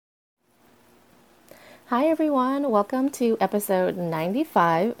Hi, everyone. Welcome to episode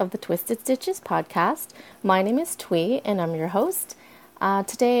 95 of the Twisted Stitches podcast. My name is Twee, and I'm your host.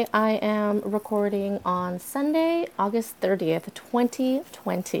 Today, I am recording on Sunday, August 30th,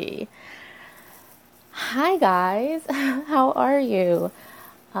 2020. Hi, guys. How are you?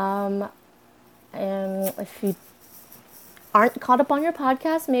 And if you aren't caught up on your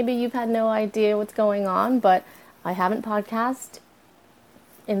podcast, maybe you've had no idea what's going on, but I haven't podcasted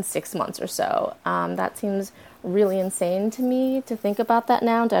in 6 months or so. That seems really insane to me to think about that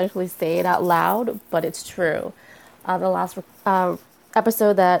now, to actually say it out loud, but it's true. The last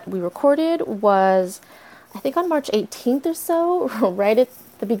episode that we recorded was, I think, on March 18th or so, right at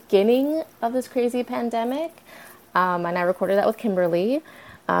the beginning of this crazy pandemic. And I recorded that with Kimberly,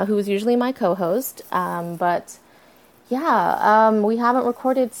 who is usually my co-host. But yeah, we haven't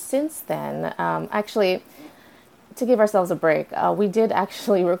recorded since then. Actually, to give ourselves a break, we did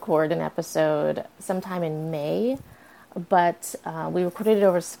actually record an episode sometime in May, but we recorded it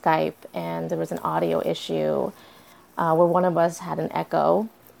over Skype, and there was an audio issue where one of us had an echo,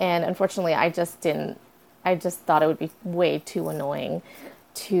 and unfortunately I just thought it would be way too annoying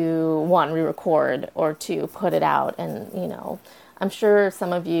to, one, re-record, or two, put it out. And I'm sure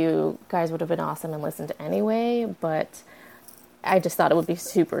some of you guys would have been awesome and listened anyway, but I just thought it would be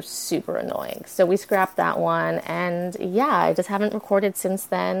super, super annoying. So we scrapped that one. And yeah, I just haven't recorded since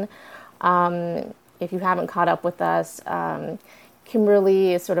then. If you haven't caught up with us,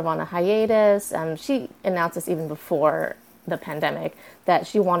 Kimberly is sort of on a hiatus. She announced this even before the pandemic, that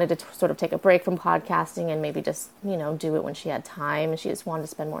she wanted to sort of take a break from podcasting and maybe just, do it when she had time. And she just wanted to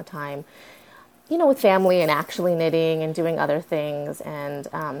spend more time, with family and actually knitting and doing other things. And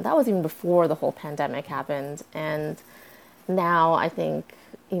that was even before the whole pandemic happened. And now I think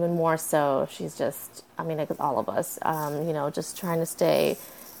even more so, she's just, like all of us, just trying to stay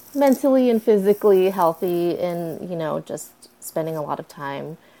mentally and physically healthy, and, just spending a lot of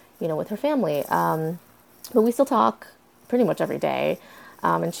time, with her family. But we still talk pretty much every day,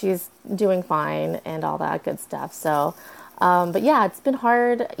 and she's doing fine and all that good stuff. So, but yeah, it's been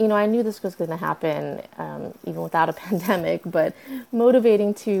hard. I knew this was going to happen, even without a pandemic, but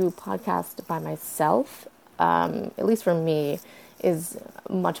motivating to podcast by myself, at least for me, is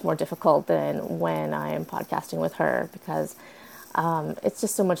much more difficult than when I am podcasting with her, because it's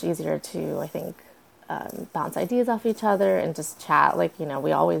just so much easier to, I think, bounce ideas off each other and just chat like,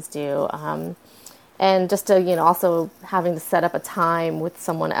 we always do. And just to, also having to set up a time with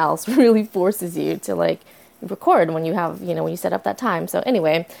someone else really forces you to record when you have, when you set up that time. So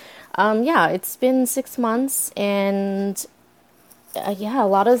anyway, yeah, it's been 6 months, and yeah, a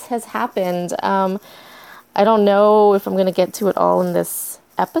lot has happened. I don't know if I'm going to get to it all in this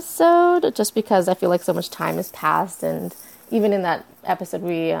episode, just because I feel like so much time has passed. And even in that episode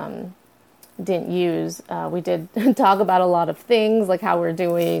we didn't use, we did talk about a lot of things, like how we're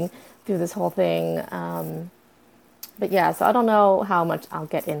doing through this whole thing. But yeah, so I don't know how much I'll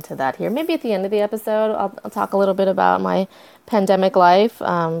get into that here. Maybe at the end of the episode, I'll talk a little bit about my pandemic life.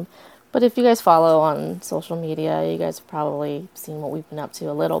 But if you guys follow on social media, you guys have probably seen what we've been up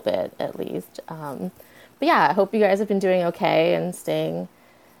to a little bit, at least. But yeah, I hope you guys have been doing okay and staying,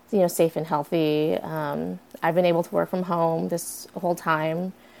 safe and healthy. I've been able to work from home this whole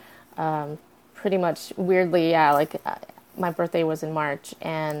time. Pretty much weirdly, yeah, my birthday was in March,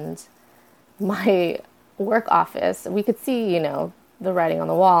 and my work office, we could see, the writing on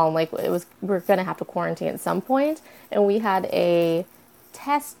the wall, and we're going to have to quarantine at some point. And we had a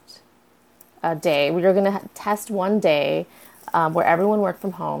test day. We were going to test one day where everyone worked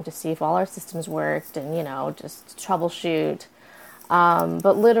from home to see if all our systems worked, and, just troubleshoot.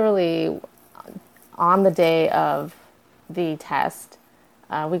 But literally on the day of the test,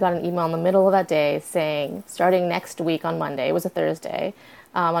 we got an email in the middle of that day saying, starting next week on Monday, it was a Thursday,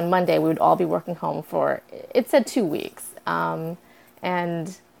 on Monday we would all be working home for, it said 2 weeks.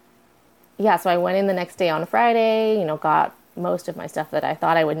 And yeah, so I went in the next day on Friday, got most of my stuff that I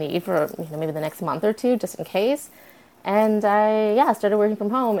thought I would need for, maybe the next month or two, just in case. And I started working from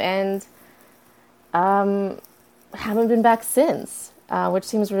home, and haven't been back since, which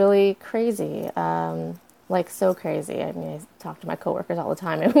seems really crazy, so crazy. I mean, I talk to my coworkers all the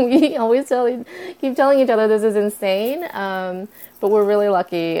time, and we always keep telling each other this is insane, but we're really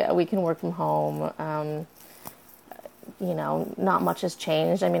lucky we can work from home. Not much has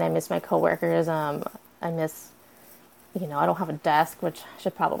changed. I mean, I miss my coworkers. I miss, I don't have a desk, which I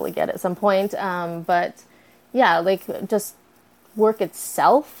should probably get at some point, but yeah, just work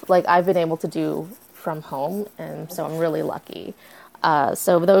itself, I've been able to do from home, and so I'm really lucky.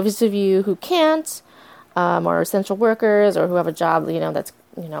 So those of you who can't, or essential workers, or who have a job, that's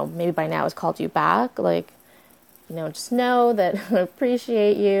maybe by now has called you back, like, just know that I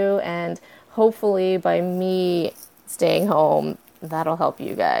appreciate you, and hopefully by me staying home, that'll help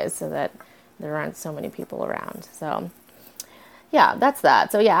you guys so that there aren't so many people around. So yeah, that's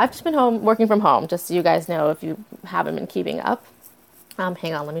that. So yeah, I've just been working from home, just so you guys know if you haven't been keeping up.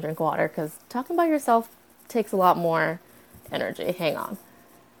 Hang on, let me drink water, because talking about yourself takes a lot more energy. Hang on.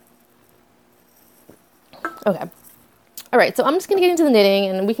 Okay. All right, so I'm just going to get into the knitting,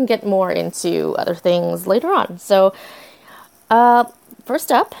 and we can get more into other things later on. So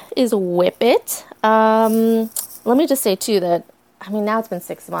first up is Whip It. Let me just say, too, that, now it's been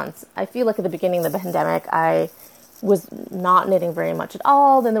 6 months. I feel like at the beginning of the pandemic, I was not knitting very much at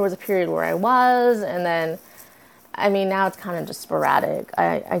all. Then there was a period where I was, and then, now it's kind of just sporadic.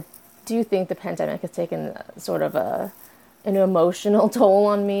 I do think the pandemic has taken sort of an emotional toll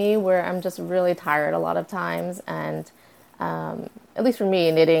on me, where I'm just really tired a lot of times, and at least for me,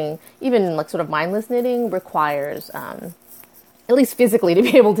 knitting, even like sort of mindless knitting, requires at least physically to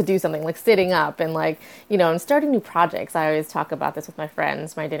be able to do something, like sitting up and and starting new projects. I always talk about this with my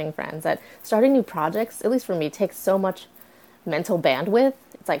friends, my knitting friends, that starting new projects, at least for me, takes so much mental bandwidth.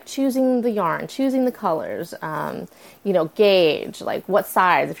 It's like choosing the yarn, choosing the colors, gauge, like what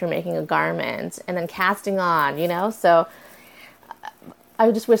size if you're making a garment, and then casting on, so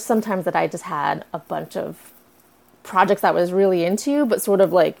I just wish sometimes that I just had a bunch of projects I was really into, but sort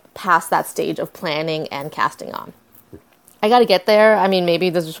of like past that stage of planning and casting on. I got to get there. Maybe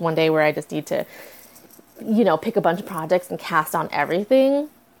there's just one day where I just need to, pick a bunch of projects and cast on everything.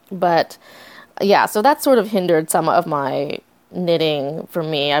 But yeah, so that sort of hindered some of my knitting for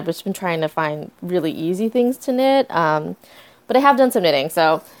me. I've just been trying to find really easy things to knit. But I have done some knitting.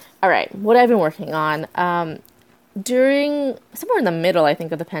 So, all right, what I've been working on. During somewhere in the middle, I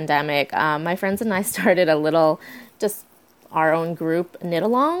think, of the pandemic, my friends and I started a little, just our own group knit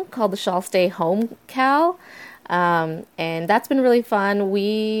along called the Shawl Stay Home Cal. And that's been really fun.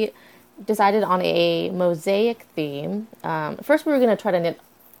 We decided on a mosaic theme. First we were going to try to knit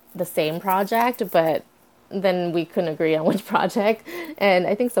the same project, but then we couldn't agree on which project. And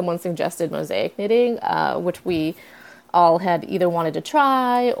I think someone suggested mosaic knitting, which we all had either wanted to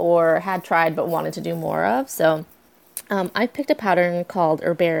try or had tried but wanted to do more of. So I picked a pattern called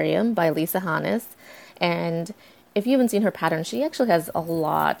Herbarium by Lisa Hannes, and if you haven't seen her pattern, she actually has a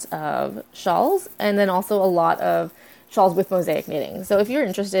lot of shawls, and then also a lot of shawls with mosaic knitting. So if you're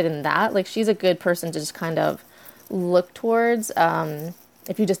interested in that, she's a good person to just kind of look towards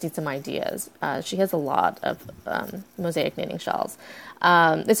if you just need some ideas. She has a lot of mosaic knitting shawls.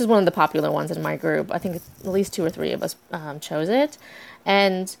 This is one of the popular ones in my group. I think at least 2 or 3 of us chose it.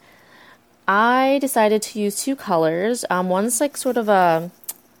 And I decided to use 2 colors. One's like sort of an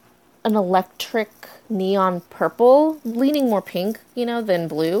electric neon purple, leaning more pink, than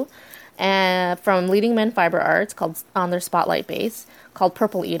blue, and from Leading Men Fiber Arts, called on their Spotlight base, called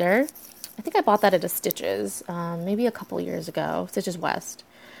Purple Eater. I think I bought that at a Stitches, maybe a couple years ago, Stitches West.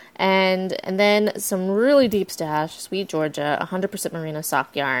 And then some really deep stash, Sweet Georgia, 100% merino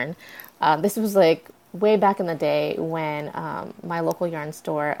sock yarn. This was like way back in the day when my local yarn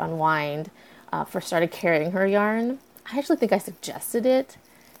store, Unwind, first started carrying her yarn. I actually think I suggested it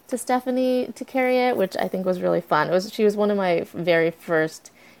to Stephanie to carry it, which I think was really fun. She was one of my very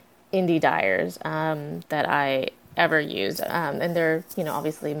first indie dyers that I ever used, and they're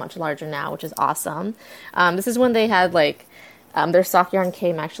obviously much larger now, which is awesome. This is when they had their sock yarn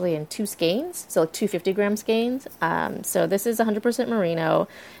came actually in 2 skeins, so 2 50-gram skeins. So this is 100% merino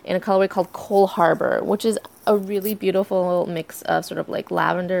in a colorway called Coal Harbor, which is a really beautiful mix of sort of like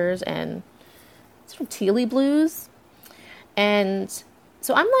lavenders and sort of tealy blues. And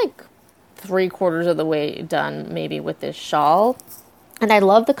so I'm like 3/4 of the way done maybe with this shawl. And I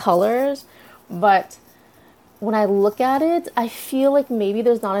love the colors, but when I look at it, I feel like maybe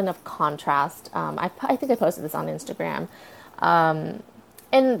there's not enough contrast. I think I posted this on Instagram.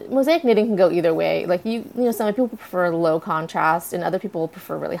 And mosaic knitting can go either way. Some people prefer low contrast and other people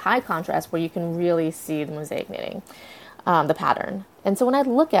prefer really high contrast where you can really see the mosaic knitting, the pattern. And so when I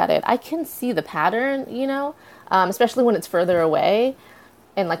look at it, I can see the pattern, especially when it's further away.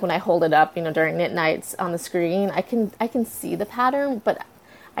 And when I hold it up, during knit nights on the screen, I can see the pattern, but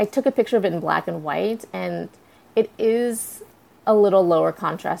I took a picture of it in black and white, and it is a little lower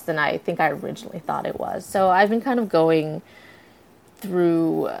contrast than I think I originally thought it was. So I've been kind of going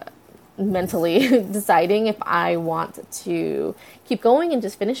through mentally deciding if I want to keep going and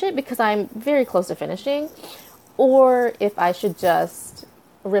just finish it, because I'm very close to finishing, or if I should just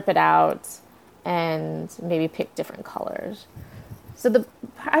rip it out and maybe pick different colors.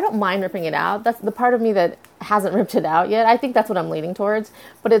 I don't mind ripping it out. That's the part of me that hasn't ripped it out yet. I think that's what I'm leaning towards.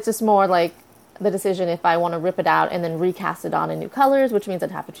 But it's just more like the decision if I want to rip it out and then recast it on in new colors, which means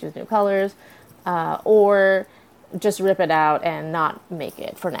I'd have to choose new colors, or just rip it out and not make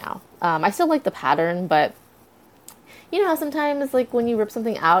it for now. I still like the pattern, but you know how sometimes like when you rip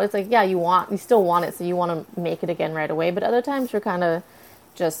something out, it's like, yeah, you still want it, so you want to make it again right away. But other times you're kind of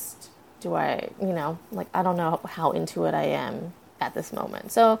just, like, I don't know how into it I am at this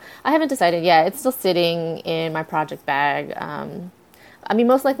moment. So I haven't decided yet. It's still sitting in my project bag.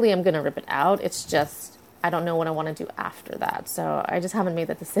 Most likely I'm going to rip it out. It's just, I don't know what I want to do after that. So I just haven't made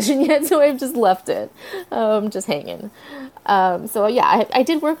that decision yet. So I've just left it, just hanging. I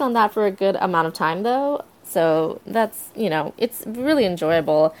did work on that for a good amount of time though. So that's, it's really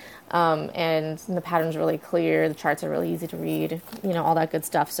enjoyable. And the pattern's really clear. The charts are really easy to read, all that good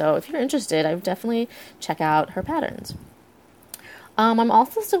stuff. So if you're interested, I would definitely check out her patterns. I'm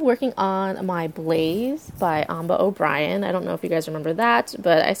also still working on my Blaze by Amba O'Brien. I don't know if you guys remember that,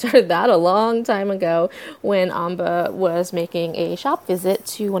 but I started that a long time ago when Amba was making a shop visit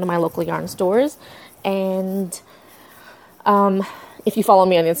to one of my local yarn stores. And if you follow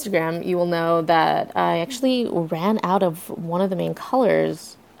me on Instagram, you will know that I actually ran out of one of the main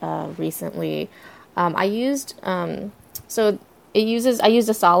colors recently. I used a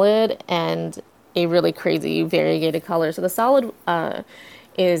solid and a really crazy variegated color. So the solid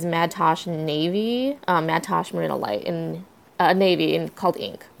is Mad Tosh Navy, Mad Tosh Merino Light in navy and called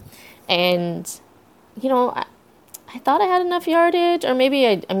Ink. And I thought I had enough yardage, or maybe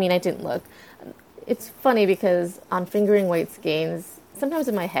I didn't look. It's funny because on fingering weight skeins, sometimes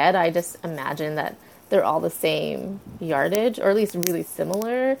in my head I just imagine that they're all the same yardage, or at least really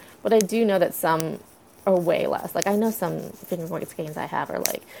similar. But I do know that some are way less. Like I know some fingering weight skeins I have are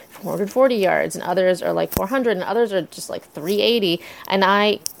like 440 yards, and others are like 400, and others are just like 380. And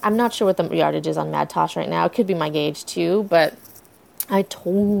I'm not sure what the yardage is on Mad Tosh right now. It could be my gauge too, but I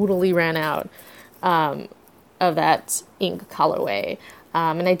totally ran out of that ink colorway,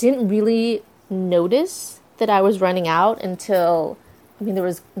 and I didn't really notice that I was running out until there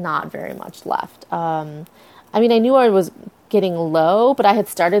was not very much left. I knew I was getting low, but I had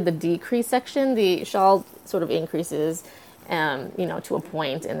started the decrease section. The shawl sort of increases, to a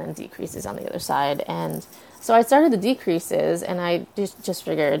point and then decreases on the other side. And so I started the decreases, and I just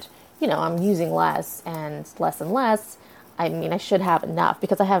figured, I'm using less and less. I should have enough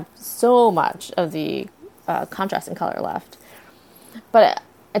because I have so much of the contrasting color left. But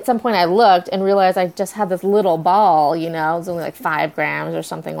at some point I looked and realized I just had this little ball, it was only like 5 grams or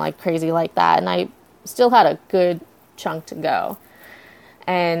something like crazy like that. And I still had a good chunk to go.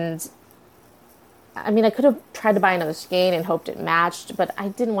 And I could have tried to buy another skein and hoped it matched, but I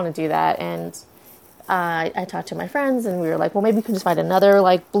didn't want to do that. And I talked to my friends, and we were like, well, maybe we can just find another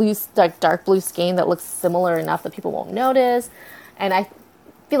like dark blue skein that looks similar enough that people won't notice. And I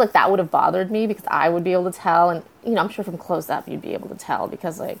feel like that would have bothered me because I would be able to tell, and I'm sure from close up you'd be able to tell,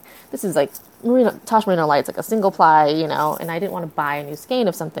 because like this is like Tosh Merino Light's like a single ply, and I didn't want to buy a new skein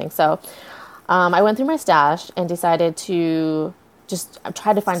of something. So I went through my stash and decided to just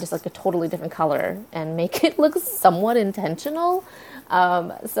try to find just like a totally different color and make it look somewhat intentional.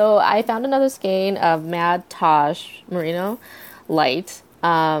 So I found another skein of Mad Tosh Merino Light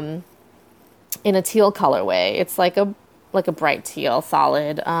in a teal colorway. It's like a bright teal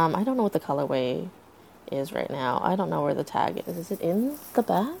solid. I don't know what the colorway is right now. I don't know where the tag is. Is it in the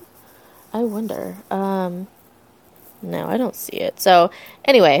bag? I wonder. No, I don't see it. So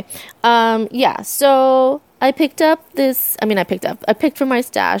anyway, so I picked up this, I picked from my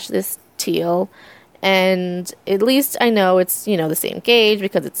stash this teal, and at least I know it's, the same gauge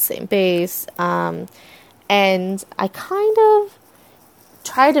because it's the same base. And I kind of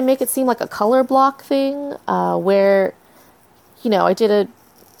tried to make it seem like a color block thing, where I did a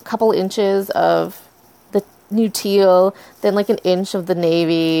couple inches of the new teal, then like an inch of the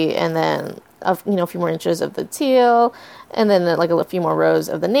navy, and then a few more inches of the teal, and then like a few more rows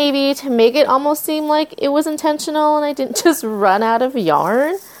of the navy to make it almost seem like it was intentional and I didn't just run out of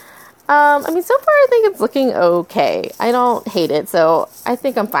yarn. So far I think it's looking okay. I don't hate it, so I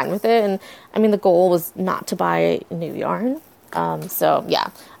think I'm fine with it. And the goal was not to buy new yarn. I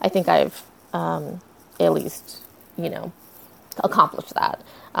think I've at least, accomplished that.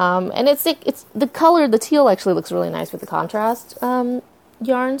 And it's the color, the teal actually looks really nice with the contrast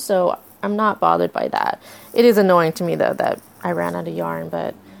yarn, so I'm not bothered by that. It is annoying to me though that I ran out of yarn,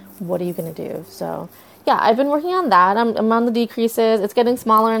 but what are you going to do? So yeah, I've been working on that. I'm on the decreases. It's getting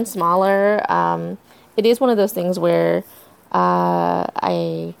smaller and smaller. It is one of those things where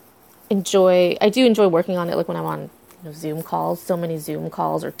I do enjoy working on it, like when I'm on Zoom calls, so many Zoom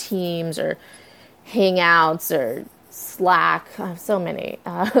calls or Teams or Hangouts or Slack, so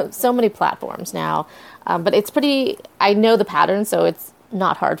many platforms now. But it's I know the pattern, so it's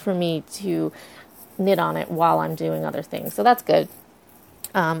not hard for me to knit on it while I'm doing other things. So that's good.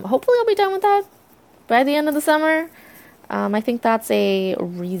 Hopefully I'll be done with that by the end of the summer. I think that's a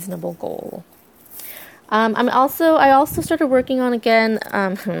reasonable goal. I also started working on again, I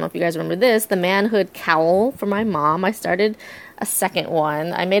don't know if you guys remember this, the manhood cowl for my mom. I started a second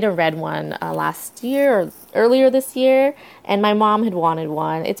one. I made a red one last year or earlier this year, and my mom had wanted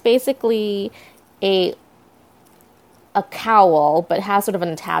one. It's basically a cowl, but has sort of an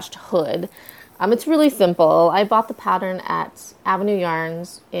attached hood. It's really simple. I bought the pattern at Avenue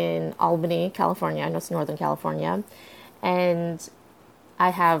Yarns in Albany, California. I know it's Northern California. And I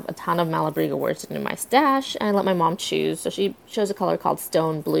have a ton of Malabriga worsted in my stash, and I let my mom choose. So she chose a color called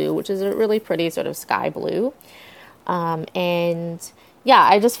Stone Blue, which is a really pretty sort of sky blue. And yeah,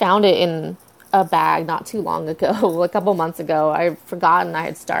 I just found it in a bag not too long ago, a couple months ago. I'd forgotten I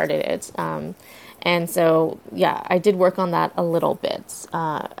had started it. And so, yeah, I did work on that a little bit.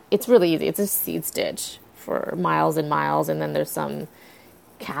 It's really easy. It's a seed stitch for miles and miles, and then there's some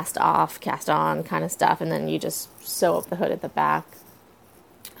cast off, cast on kind of stuff, and then you just sew up the hood at the back.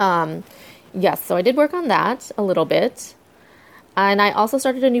 Yes, so I did work on that a little bit. And I also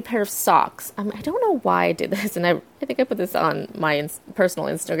started a new pair of socks. I don't know why I did this, and I think I put this on my personal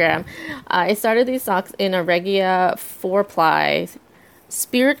Instagram. I started these socks in a Regia 4-ply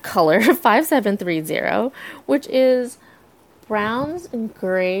Spirit Color 5730, which is browns and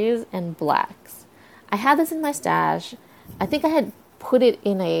grays and blacks. I had this in my stash. I think I had put it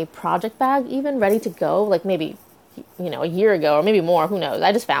in a project bag even, ready to go, like maybe a year ago or maybe more, who knows.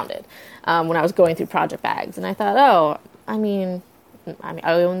 I just found it when I was going through project bags, and I thought, I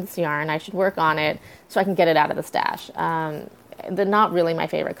own this yarn, I should work on it so I can get it out of the stash. They're not really my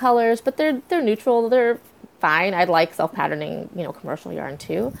favorite colors, but they're neutral, they're fine. I like self-patterning, commercial yarn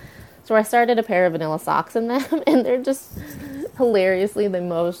too. So I started a pair of vanilla socks in them, and they're just hilariously the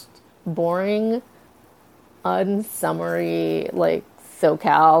most boring, unsummery, like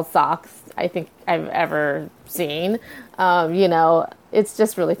SoCal socks I think I've ever seen. It's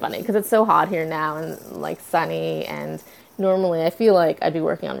just really funny because it's so hot here now and like sunny, and normally I feel like I'd be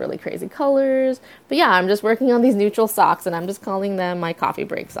working on really crazy colors, but yeah, I'm just working on these neutral socks, and I'm just calling them my coffee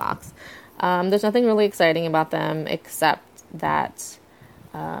break socks. There's nothing really exciting about them except that,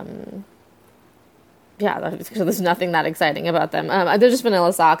 there's nothing that exciting about them. They're just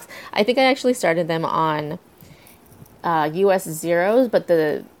vanilla socks. I think I actually started them on US Zeros, but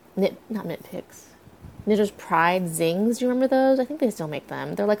not Knit Picks, Knitter's Pride Zings. Do you remember those? I think they still make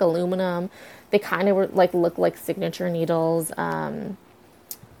them. They're like aluminum. They kind of look like signature needles. And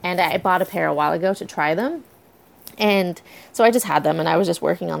I bought a pair a while ago to try them. And so I just had them, and I was just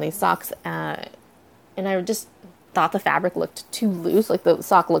working on these socks, and I just thought the fabric looked too loose, like the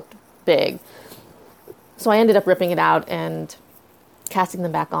sock looked big. So I ended up ripping it out and casting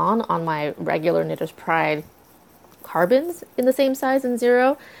them back on my regular Knitter's Pride carbons in the same size in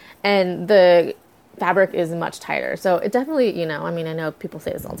zero, and the fabric is much tighter. So it definitely, I know people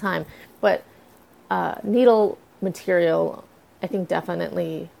say this all the time, but needle material, I think,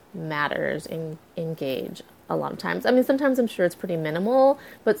 definitely matters in gauge a lot of times. Sometimes I'm sure it's pretty minimal,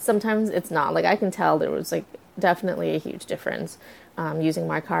 but sometimes it's not. Like, I can tell there was definitely a huge difference using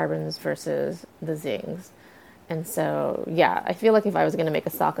my carbons versus the zings. And so, yeah, I feel like if I was going to make a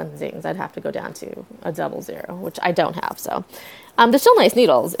sock on zings, I'd have to go down to a 00, which I don't have. So they're still nice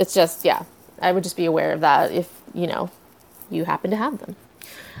needles. It's just, yeah, I would just be aware of that if, you happen to have them.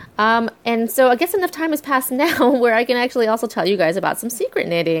 And so I guess enough time has passed now where I can actually also tell you guys about some secret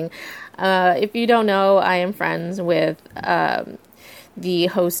knitting. If you don't know, I am friends with the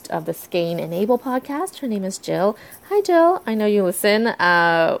host of the Skein Enable podcast. Her name is Jill. Hi, Jill. I know you listen.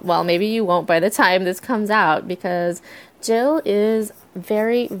 Well, maybe you won't by the time this comes out, because Jill is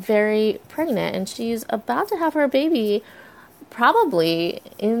very, very pregnant, and she's about to have her baby probably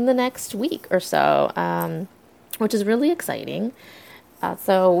in the next week or so, which is really exciting.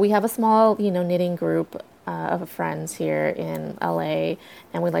 So we have a small, knitting group of friends here in LA,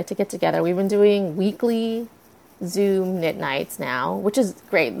 and we like to get together. We've been doing weekly Zoom knit nights now, which is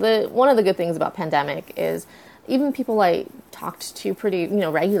great. One of the good things about pandemic is even people I talked to pretty,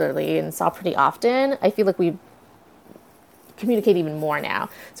 regularly and saw pretty often, I feel like we communicate even more now.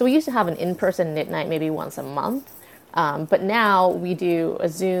 So we used to have an in-person knit night maybe once a month, but now we do a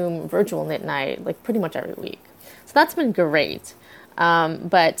Zoom virtual knit night like pretty much every week. So that's been great.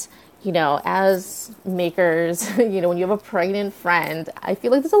 But, as makers, when you have a pregnant friend, I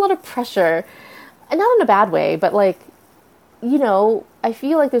feel like there's a lot of pressure, and not in a bad way, but I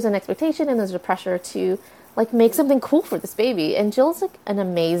feel like there's an expectation and there's a pressure to like make something cool for this baby. And Jill's like an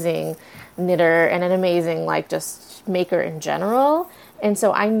amazing knitter and an amazing like just maker in general. And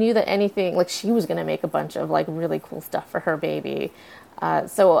so I knew that anything like she was going to make a bunch of like really cool stuff for her baby.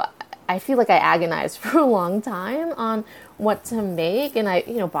 So I feel like I agonized for a long time on what to make, and I,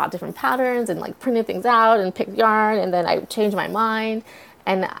 bought different patterns and like printed things out and picked yarn, and then I changed my mind.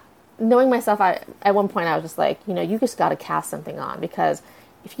 And knowing myself, at one point I was just like, you just got to cast something on, because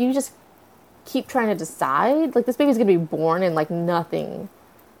if you just keep trying to decide, like this baby's going to be born and like nothing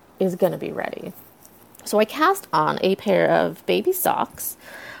is going to be ready. So I cast on a pair of baby socks.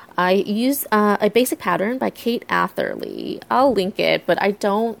 I used a basic pattern by Kate Atherley. I'll link it, but I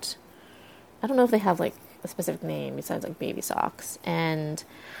don't know if they have like a specific name besides like baby socks. And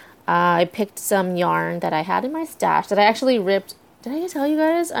I picked some yarn that I had in my stash that I actually ripped. Did I tell you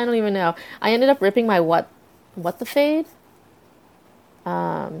guys? I don't even know. I ended up ripping my what the fade?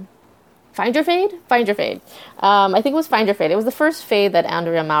 Find Your Fade? Find Your Fade. I think it was Find Your Fade. It was the first fade that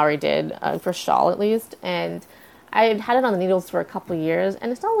Andrea Mowry did, for shawl at least. And I had had it on the needles for a couple of years,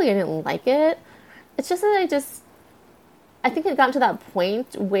 and it's not like I didn't like it. It's just that I think it got to that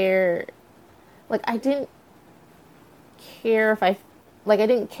point where, like, I didn't care I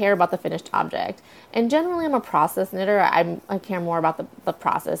didn't care about the finished object. And generally I'm a process knitter. I care more about the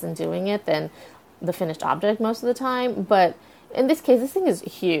process and doing it than the finished object most of the time. But in this case, this thing is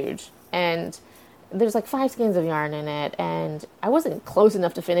huge, and there's like 5 skeins of yarn in it, and I wasn't close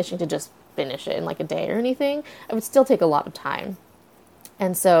enough to finishing to just finish it in like a day or anything. It would still take a lot of time.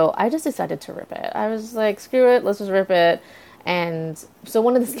 And so I just decided to rip it. I was like, screw it, let's just rip it. And so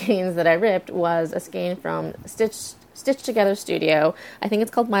one of the skeins that I ripped was a skein from Stitch Together Studio. I think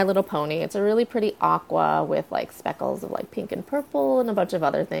it's called My Little Pony. It's a really pretty aqua with like speckles of like pink and purple and a bunch of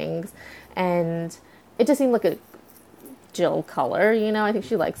other things. And it just seemed like a Jill color, I think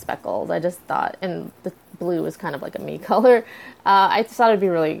she likes speckles. I just thought, and the blue is kind of like a me color. I just thought it'd be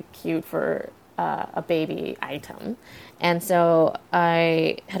really cute for a baby item. And so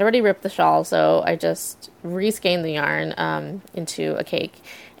I had already ripped the shawl, so I just re-skeined the yarn into a cake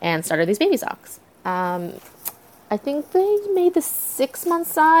and started these baby socks. I think they made the 6-month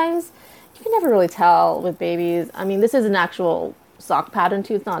size. You can never really tell with babies. I mean, this is an actual sock pattern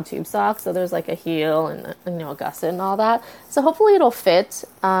too. It's not a tube sock, so there's like a heel and a gusset and all that. So hopefully it'll fit.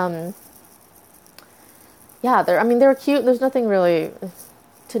 They're cute. There's nothing really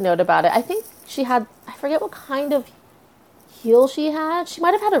to note about it. I think she had, I forget what kind of heel she had. She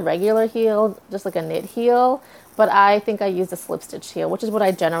might have had a regular heel, just like a knit heel, but I think I used a slip stitch heel, which is what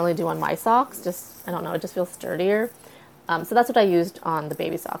I generally do on my socks. I don't know, it just feels sturdier. So that's what I used on the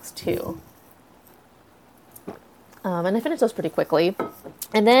baby socks too. And I finished those pretty quickly.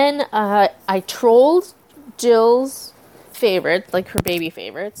 And then I trolled Jill's favorites, like her baby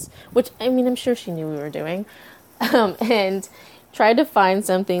favorites, which, I'm sure she knew we were doing, and tried to find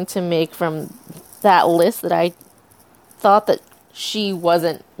something to make from that list that I thought that she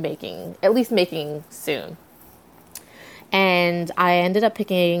wasn't making, at least making soon. And I ended up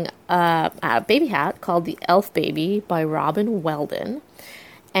picking a baby hat called the Elf Baby by Robin Weldon.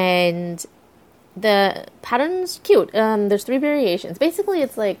 And the pattern's cute. There's 3 variations. Basically,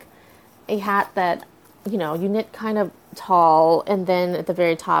 it's like a hat that, you knit kind of tall, and then at the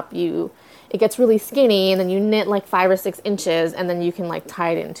very top it gets really skinny, and then you knit like 5 or 6 inches, and then you can like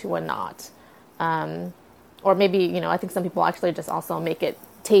tie it into a knot. Or maybe, I think some people actually just also make it,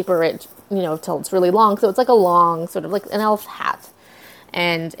 taper it, till it's really long. So it's like a long, sort of like an elf hat.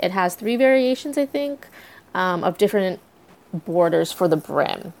 And it has 3 variations, I think, of different borders for the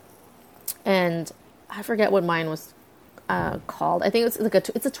brim. And I forget what mine was called. I think it's like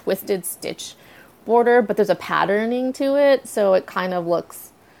it's a twisted stitch border, but there's a patterning to it, so it kind of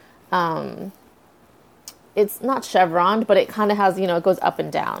looks, it's not chevroned, but it kind of has, it goes up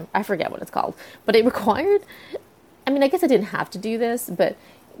and down. I forget what it's called, but it required, I guess I didn't have to do this, but,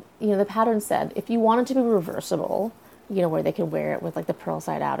 the pattern said if you want it to be reversible, where they can wear it with like the pearl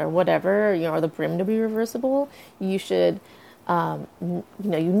side out or whatever, or the brim to be reversible, you should, you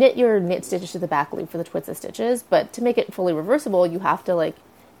knit your knit stitches to the back loop for the twisted stitches, but to make it fully reversible, you have to like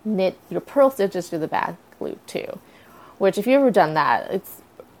knit your pearl stitches to the back loop too, which if you've ever done that,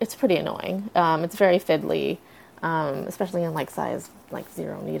 it's pretty annoying. It's very fiddly, especially in like size like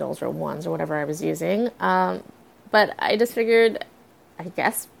 0 needles or 1s or whatever I was using. But I just figured, I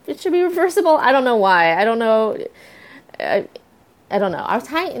guess it should be reversible. I don't know why. I don't know. I don't know. I was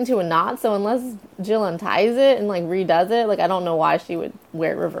tying it into a knot, so unless Jill unties it and like redoes it, like I don't know why she would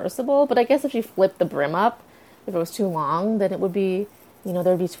wear it reversible. But I guess if she flipped the brim up, if it was too long, then it would be, there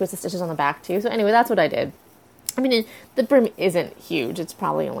would be twisted stitches on the back too. So anyway, that's what I did. I mean, the brim isn't huge. It's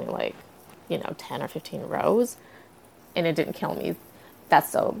probably only like, 10 or 15 rows, and it didn't kill me.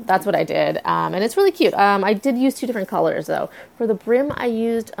 That's what I did. And it's really cute. I did use 2 different colors though. For the brim, I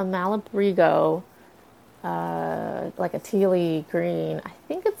used a Malabrigo, like a tealy green. I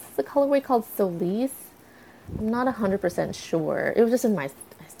think it's the colorway called Solis. I'm not 100% sure. It was just in my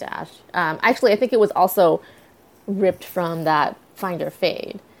stash. Actually, I think it was also ripped from that Find Your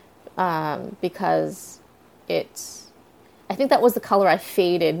Fade, because I think that was the color I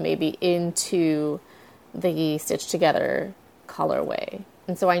faded maybe into the Stitch Together colorway.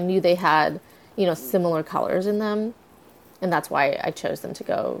 And so I knew they had, similar colors in them. And that's why I chose them to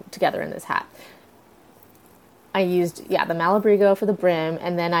go together in this hat. I used, the Malabrigo for the brim,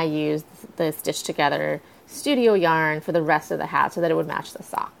 and then I used the Stitch Together studio yarn for the rest of the hat so that it would match the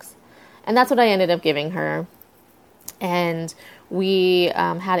socks. And that's what I ended up giving her. And we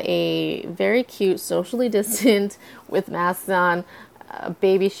had a very cute, socially distant, with masks on,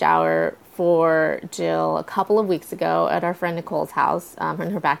 baby shower for Jill a couple of weeks ago at our friend Nicole's house,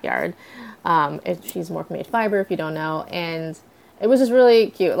 in her backyard. She's Morphe Fiber, if you don't know. And it was just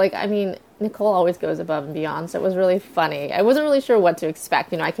really cute. Nicole always goes above and beyond, so it was really funny. I wasn't really sure what to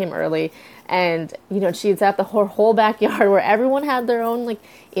expect. I came early, and, she'd set up the whole backyard where everyone had their own,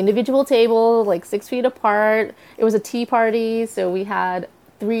 individual table, 6 feet apart. It was a tea party, so we had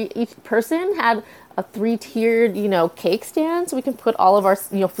each person had a 3-tiered, cake stand, so we can put all of our,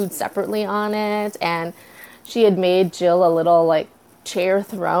 food separately on it. And she had made Jill a little, chair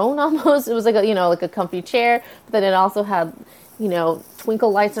throne almost. It was like a comfy chair, but then it also had,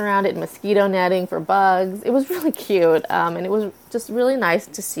 twinkle lights around it and mosquito netting for bugs. It was really cute. And it was just really nice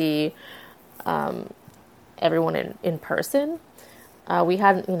to see everyone in person. We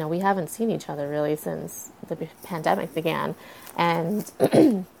haven't seen each other really since the pandemic began. And,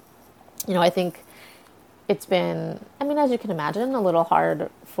 I think it's been, as you can imagine, a little hard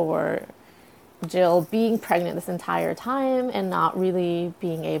for Jill being pregnant this entire time and not really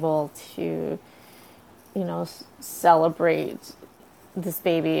being able to, celebrate this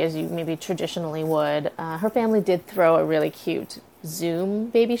baby as you maybe traditionally would. Her family did throw a really cute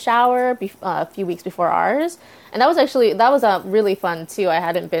Zoom baby shower a few weeks before ours, and that was really fun too. I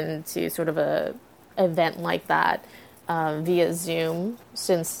hadn't been to sort of a event like that via Zoom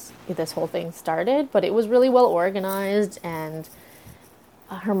since this whole thing started, but it was really well organized, and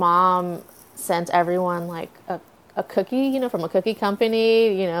her mom sent everyone a cookie, from a cookie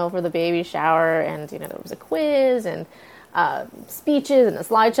company, for the baby shower, and there was a quiz and speeches and a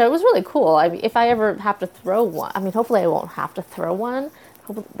slideshow. It was really cool. If I ever have to throw one, hopefully I won't have to throw one.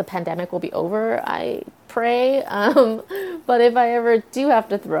 Hope the pandemic will be over, I pray. But if I ever do have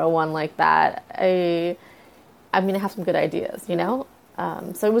to throw one like that, I have some good ideas, So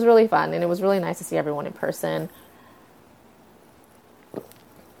it was really fun, and it was really nice to see everyone in person.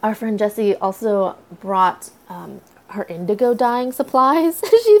 Our friend Jessie also brought her indigo dyeing supplies.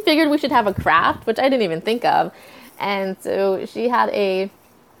 She figured we should have a craft, which I didn't even think of. And so she had a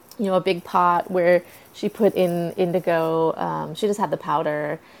big pot where she put in indigo. She just had the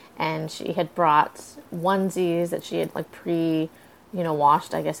powder, and she had brought onesies that she had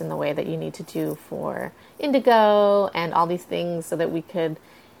washed, I guess, in the way that you need to do for indigo, and all these things so that we could,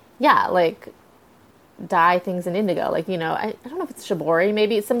 dye things in indigo. I don't know if it's shibori,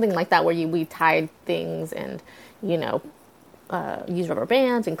 maybe it's something like that where we tied things and, use rubber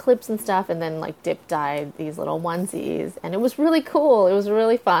bands and clips and stuff, and then dip dyed these little onesies. And it was really cool. It was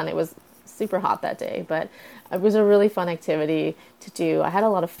really fun. It was super hot that day, but it was a really fun activity to do. I had a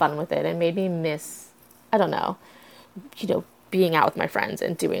lot of fun with it, and made me miss, being out with my friends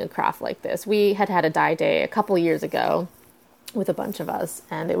and doing a craft like this. We had a dye day a couple years ago with a bunch of us,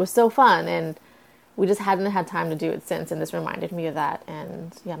 and it was so fun, and we just hadn't had time to do it since, and this reminded me of that,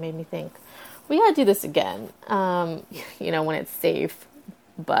 and made me think, we gotta do this again, when it's safe.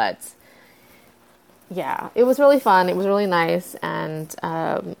 But it was really fun. It was really nice, and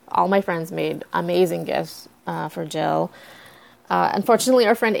all my friends made amazing gifts for Jill. Unfortunately,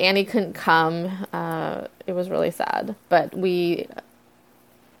 our friend Annie couldn't come. It was really sad, but we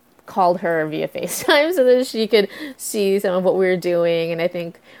called her via FaceTime so that she could see some of what we were doing, and I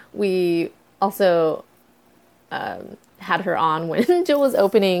think we also had her on when Jill was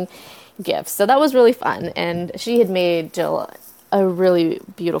opening gifts. So that was really fun, and she had made Jill a really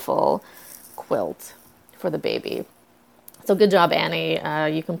beautiful quilt for the baby. So good job, Annie.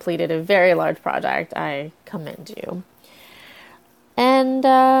 You completed a very large project. I commend you. And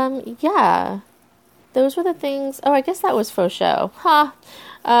those were the things. Oh, I guess that was faux show.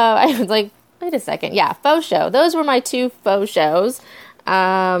 I was like, wait a second. Yeah, faux show. Those were my 2 faux shows.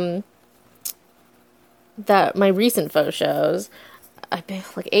 my recent faux shows,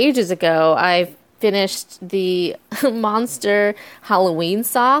 like ages ago, I finished the Monster Halloween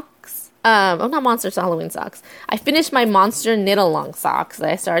socks. Not Monster Halloween socks. I finished my Monster knit-along socks that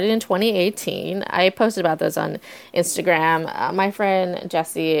I started in 2018. I posted about those on Instagram. My friend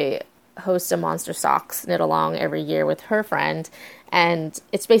Jessie hosts a Monster Socks knit-along every year with her friend, and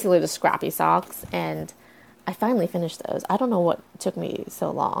it's basically the scrappy socks, and I finally finished those. I don't know what took me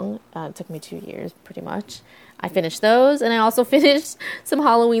so long. It took me 2 years, pretty much. I finished those, and I also finished some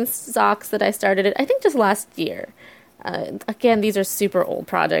Halloween socks that I started, I think, just last year. Again, these are super old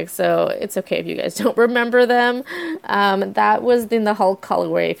projects, so it's okay if you guys don't remember them. That was in the Hulk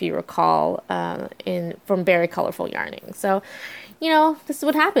colorway, if you recall, from Very Colorful Yarning. So, this is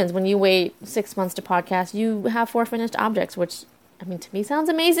what happens when you wait 6 months to podcast. You have 4 finished objects, which, to me sounds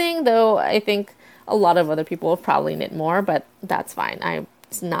amazing, though I think a lot of other people have probably knit more, but that's fine.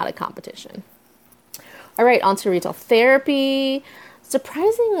 It's not a competition. All right, on to retail therapy.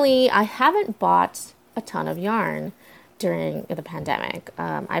 Surprisingly, I haven't bought a ton of yarn during the pandemic.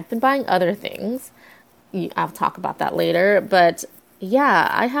 I've been buying other things. I'll talk about that later. But yeah,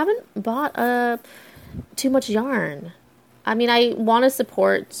 I haven't bought too much yarn. I want to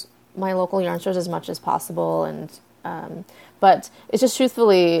support my local yarn stores as much as possible, but it's just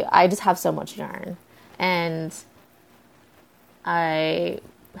truthfully, I just have so much yarn, and I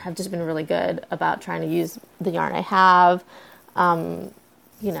have just been really good about trying to use the yarn I have, and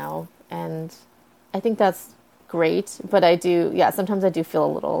I think that's great, but sometimes I do feel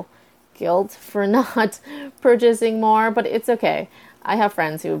a little guilt for not purchasing more, but it's okay. I have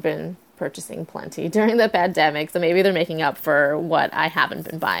friends who have been purchasing plenty during the pandemic, so maybe they're making up for what I haven't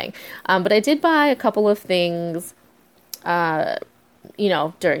been buying. But I did buy a couple of things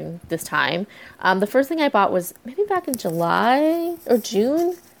during this time. The first thing I bought was maybe back in July or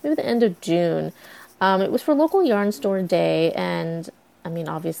June, maybe the end of June. It was for local yarn store day, and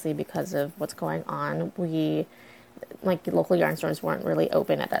obviously because of what's going on, local yarn stores weren't really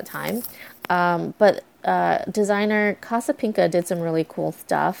open at that time. But designer Casa Pinka did some really cool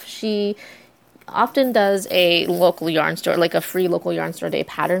stuff. She often does a local yarn store, like a free local yarn store day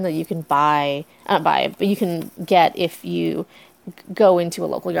pattern that you can but you can get if you go into a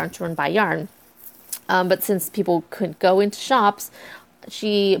local yarn store and buy yarn. But since people couldn't go into shops,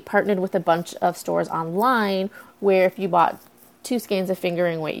 she partnered with a bunch of stores online where if you bought 2 skeins of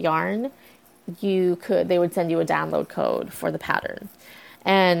fingering weight yarn, they would send you a download code for the pattern.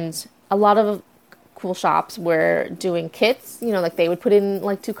 And a lot of cool shops were doing kits, they would put in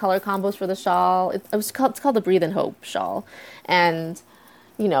 2 color combos for the shawl. It's called the Breathe and Hope shawl. And,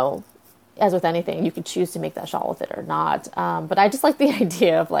 as with anything, you could choose to make that shawl with it or not. But I just like the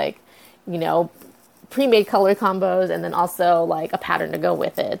idea of pre-made color combos and then also a pattern to go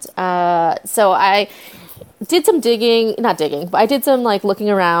with it. So I did some but I did some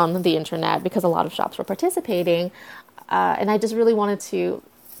looking around the internet because a lot of shops were participating. And I just really wanted to,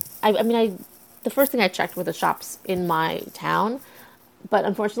 the first thing I checked were the shops in my town, but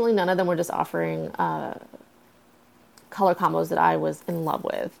unfortunately none of them were just offering color combos that I was in love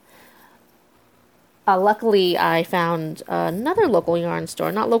with. Luckily, I found another local yarn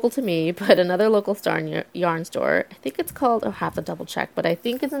store, not local to me, but another local yarn store. I think it's called, I'll have to double check, but I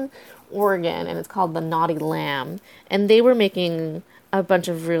think it's in Oregon, and it's called the Naughty Lamb. And they were making a bunch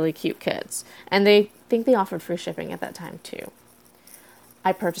of really cute kits. And they offered free shipping at that time, too.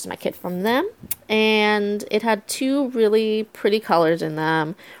 I purchased my kit from them, and it had 2 really pretty colors in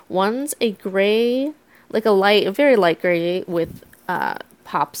them. One's a gray, a very light gray with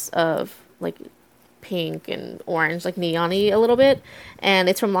pops of, pink and orange, neon-y a little bit, and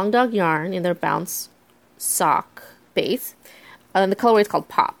it's from Long Dog Yarn in their Bounce sock base, and the colorway is called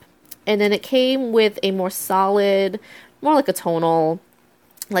Pop. And then it came with a more solid, more like a tonal,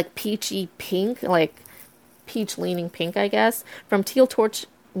 peachy pink, peach leaning pink, I guess, from Teal Torch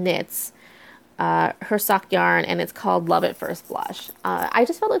Knits, her sock yarn, and it's called Love at First Blush. I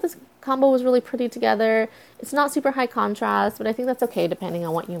just felt like this combo was really pretty together. It's not super high contrast, but I think that's okay depending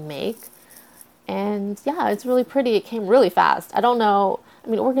on what you make. And yeah, it's really pretty. It came really fast. I don't know.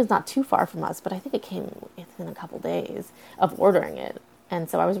 Oregon's not too far from us, but I think it came within a couple days of ordering it. And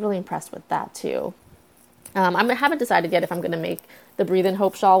so I was really impressed with that too. I haven't decided yet if I'm going to make the Breathe and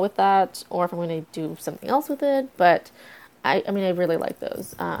Hope shawl with that or if I'm going to do something else with it. But I really like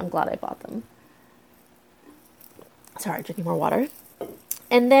those. I'm glad I bought them. Sorry, drinking more water.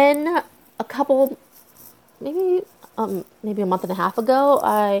 And then maybe a month and a half ago,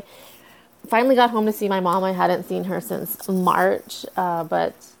 I finally got home to see my mom. I hadn't seen her since March,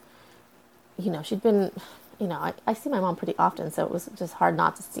 but she'd been I see my mom pretty often, so it was just hard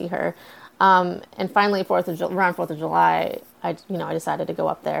not to see her. And finally, around 4th of July, I decided to go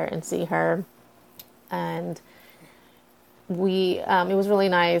up there and see her. And it was really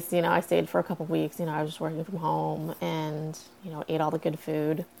nice. I stayed for a couple of weeks. I was just working from home and, ate all the good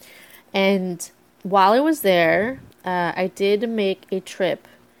food. And while I was there, I did make a trip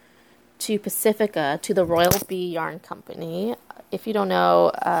to Pacifica, to the Royal Bee Yarn Company. If you don't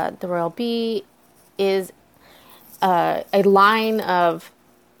know, the Royal Bee is a line of,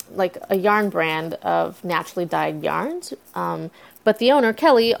 like, a yarn brand of naturally dyed yarns. But the owner,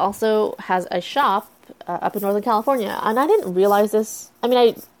 Kelly, also has a shop up in Northern California. And I didn't realize this. I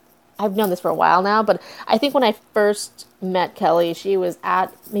mean, I've known this for a while now, but I think when I first met Kelly, she was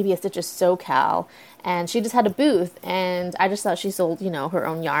at maybe a Stitches SoCal, and she just had a booth, and I just thought she sold, her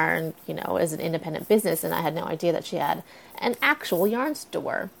own yarn, as an independent business, and I had no idea that she had an actual yarn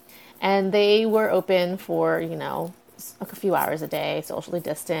store. And they were open for, a few hours a day, socially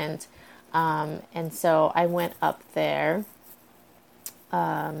distant, and so I went up there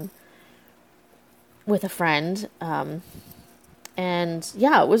with a friend, and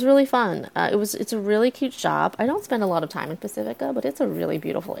yeah, it was really fun. It's a really cute shop. I don't spend a lot of time in Pacifica, but it's a really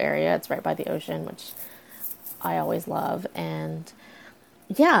beautiful area. It's right by the ocean, which I always love. And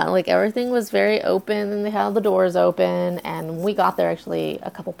yeah, like, everything was very open, and they had the doors open. And when we got there, actually, a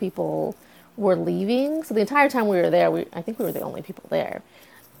couple people were leaving. So the entire time we were there, I think we were the only people there.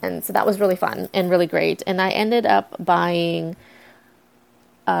 And so that was really fun and really great. And I ended up buying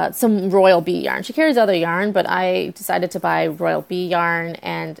some Royal Bee yarn. She carries other yarn, but I decided to buy Royal Bee yarn,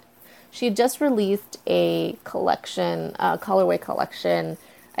 and she had just released a collection, colorway collection.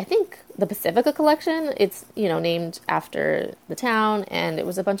 I think the Pacifica collection. It's, named after the town, and it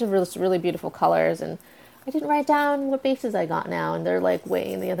was a bunch of really, really beautiful colors. And I didn't write down what bases I got now, and they're like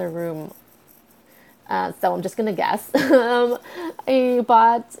way in the other room. So I'm just gonna guess. I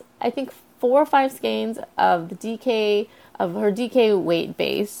bought, I think, 4 or 5 skeins of the DK. Of her DK weight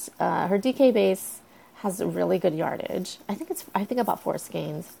base. Her DK base has really good yardage. I think about 4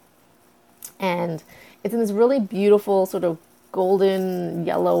 skeins. And it's in this really beautiful sort of golden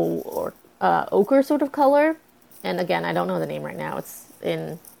yellow or ochre sort of color. And again, I don't know the name right now. It's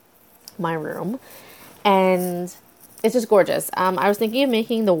in my room. And it's just gorgeous. I was thinking of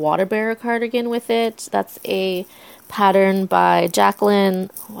making the Water Bearer cardigan with it. That's a pattern by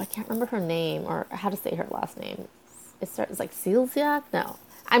Jacqueline. Oh, I can't remember her name or how to say her last name. It's like Sealsiak? No,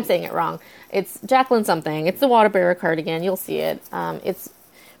 I'm saying it wrong. It's Jacqueline something. It's the Water Bearer cardigan. You'll see it. It's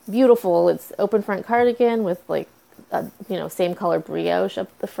beautiful. It's open front cardigan with, like, same color brioche up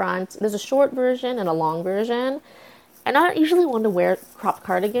the front. There's a short version and a long version. And I don't usually want to wear cropped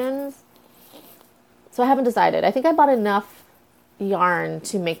cardigans, so I haven't decided. I think I bought enough yarn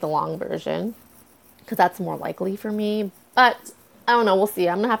to make the long version, because that's more likely for me. But I don't know. We'll see.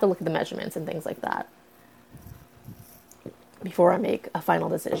 I'm going to have to look at the measurements and things like that before I make a final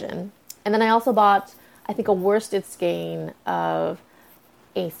decision. And then I also bought, I think, a worsted skein of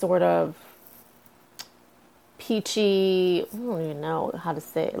a sort of peachy, I don't even know how to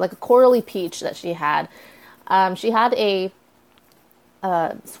say it, like a corally peach that she had. She had a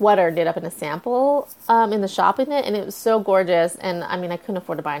sweater knit up in a sample in the shop in it, and it was so gorgeous. And I mean, I couldn't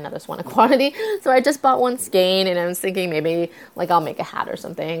afford to buy another one in quantity, so I just bought 1 skein, and I was thinking maybe, like, I'll make a hat or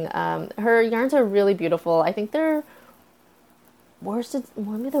something. Her yarns are really beautiful. I think they're worsted,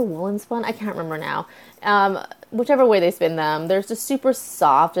 maybe they're woolen spun. I can't remember now. Whichever way they spin them, they're just super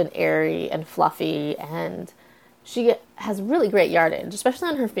soft and airy and fluffy, and she has really great yardage, especially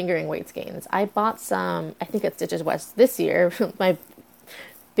on her fingering weight skeins. I bought some, I think, at Stitches West this year, my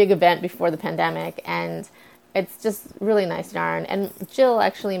big event before the pandemic, and it's just really nice yarn. And Jill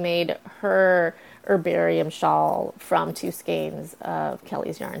actually made her herbarium shawl from 2 skeins of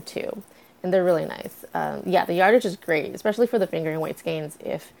Kelly's yarn too. And they're really nice. Yeah, the yardage is great, especially for the fingering weight skeins.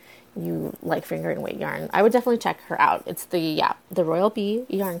 If you like fingering weight yarn, I would definitely check her out. It's the Royal Bee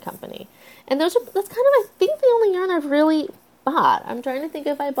Yarn Company. And that's kind of, I think, the only yarn I've really bought. I'm trying to think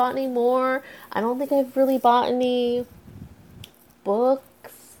if I bought any more. I don't think I've really bought any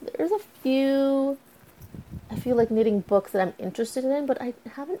books. There's a few, I feel like, knitting books that I'm interested in, but I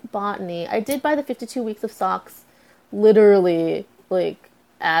haven't bought any. I did buy the 52 Weeks of Socks, literally, like,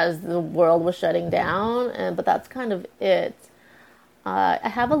 as the world was shutting down, but that's kind of it. I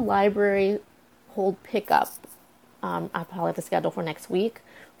have a library hold pickup. I'll probably have to schedule for next week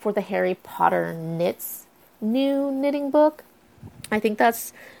for the Harry Potter Knits new knitting book. I think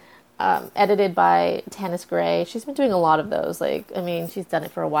that's edited by Tanis Gray. She's been doing a lot of those. Like, I mean, she's done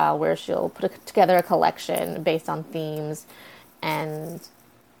it for a while, where she'll put together a collection based on themes, and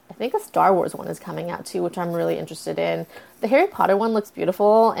I think a Star Wars one is coming out too, which I'm really interested in. The Harry Potter one looks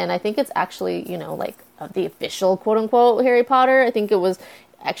beautiful, and I think it's actually, like the official quote unquote Harry Potter. I think it was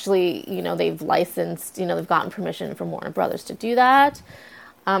actually, they've licensed, they've gotten permission from Warner Brothers to do that.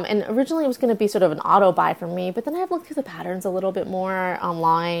 And originally it was going to be sort of an auto buy for me, but then I've looked through the patterns a little bit more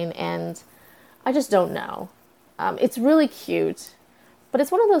online, and I just don't know. It's really cute, but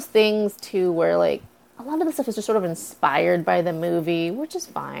it's one of those things too where like a lot of the stuff is just sort of inspired by the movie, which is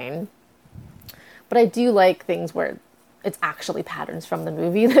fine. But I do like things where it's actually patterns from the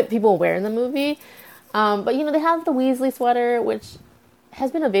movie that people wear in the movie. But they have the Weasley sweater, which has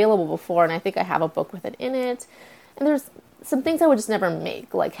been available before, and I think I have a book with it in it. And there's some things I would just never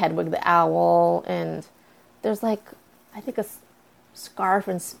make, like Hedwig the Owl, and there's like, I think a scarf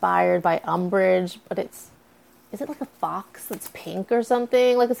inspired by Umbridge, but is it like a fox that's pink or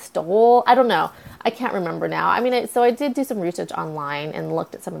something? Like a stole? I don't know. I can't remember now. I mean, so I did do some research online and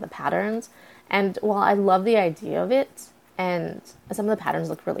looked at some of the patterns. And while I love the idea of it, and some of the patterns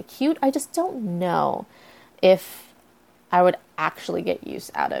look really cute, I just don't know if I would actually get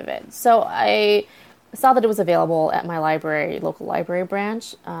use out of it. So I saw that it was available at my local library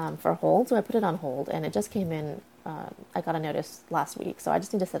branch for hold. So I put it on hold, and it just came in. I got a notice last week, so I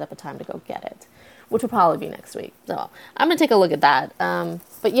just need to set up a time to go get it, which will probably be next week. So I'm going to take a look at that.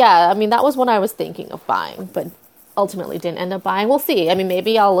 But yeah, I mean, that was one I was thinking of buying, but ultimately didn't end up buying. We'll see. I mean,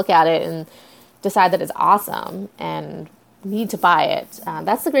 maybe I'll look at it and decide that it's awesome and need to buy it.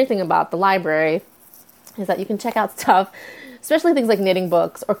 That's the great thing about the library, is that you can check out stuff, especially things like knitting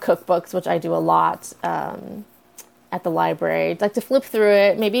books or cookbooks, which I do a lot at the library. I'd like to flip through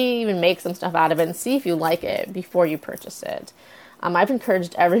it, maybe even make some stuff out of it and see if you like it before you purchase it. I've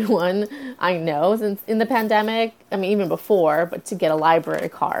encouraged everyone I know since in the pandemic, I mean, even before, but to get a library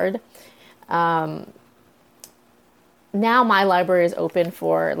card. Now my library is open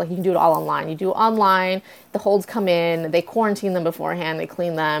for, like, you can do it all online. You do it online, the holds come in, they quarantine them beforehand, they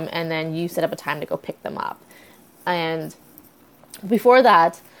clean them, and then you set up a time to go pick them up. And before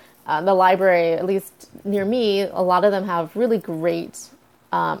that, the library, at least near me, a lot of them have really great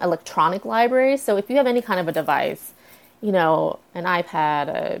electronic libraries. So if you have any kind of a device, an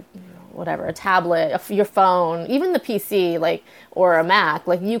iPad, a tablet, your phone, even the PC, or a Mac,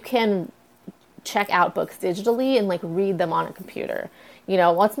 you can check out books digitally and read them on a computer.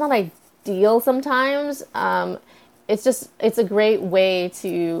 Well, it's not ideal sometimes. It's a great way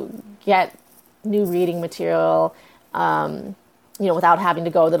to get new reading material, without having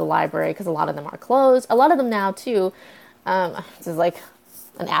to go to the library, because a lot of them are closed. A lot of them now too, this is like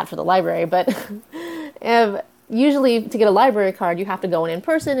an ad for the library, but usually to get a library card, you have to go in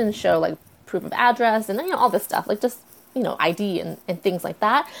person and show proof of address and all this stuff, ID and things like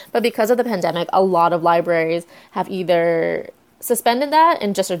that. But because of the pandemic, a lot of libraries have either suspended that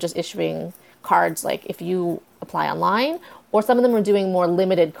and are just issuing cards if you apply online, or some of them are doing more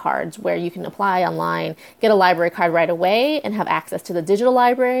limited cards where you can apply online, get a library card right away, and have access to the digital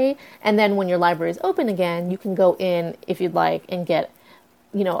library. And then when your library is open again, you can go in if you'd like and get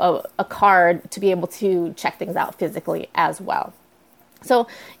a card to be able to check things out physically as well. So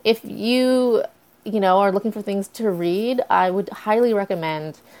if you are looking for things to read, I would highly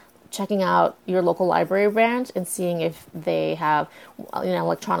recommend checking out your local library branch and seeing if they have an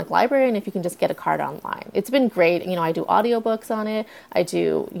electronic library and if you can just get a card online. It's been great. I do audiobooks on it. I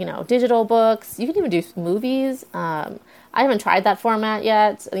do, digital books. You can even do movies. I haven't tried that format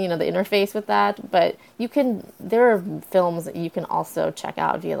yet, the interface with that, but there are films that you can also check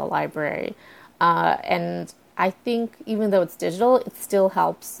out via the library. And I think even though it's digital, it still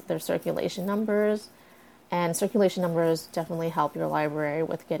helps their circulation numbers. And circulation numbers definitely help your library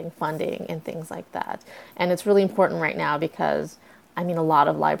with getting funding and things like that. And it's really important right now because, a lot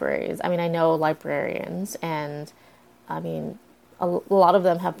of libraries, I know librarians, and a lot of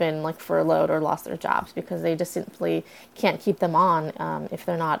them have been furloughed or lost their jobs because they just simply can't keep them on if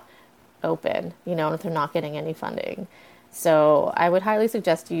they're not open, and if they're not getting any funding. So I would highly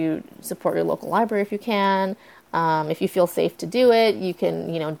suggest you support your local library if you can. If you feel safe to do it, you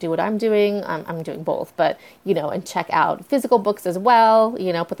can, do what I'm doing. I'm doing both, but, and check out physical books as well,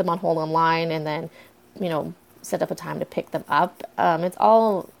 put them on hold online and then, set up a time to pick them up. It's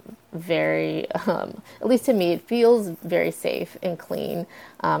all very, at least to me, it feels very safe and clean.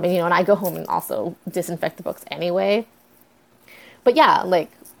 And I go home and also disinfect the books anyway. But yeah,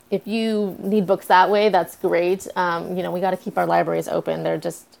 if you need books that way, that's great. We got to keep our libraries open. They're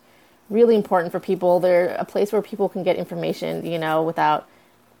just really important for people. They're a place where people can get information, without,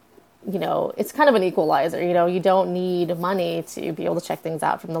 it's kind of an equalizer. You don't need money to be able to check things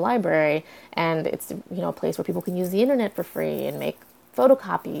out from the library. And it's, a place where people can use the internet for free and make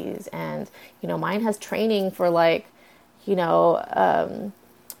photocopies, and, mine has training for like, you know,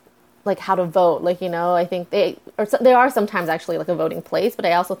 like how to vote. Like, I think they are sometimes actually like a voting place, but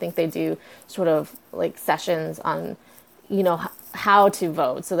I also think they do sort of like sessions on, how to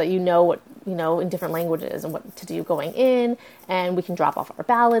vote, so that what, in different languages and what to do going in, and we can drop off our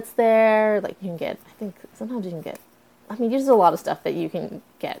ballots there. Like you can get, I think sometimes you can get, there's a lot of stuff that you can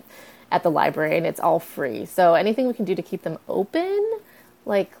get at the library, and it's all free. So anything we can do to keep them open,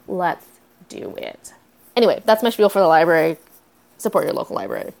 like, let's do it. Anyway, that's my spiel for the library. Support your local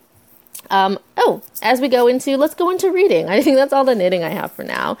library. Let's go into reading. I think that's all the knitting I have for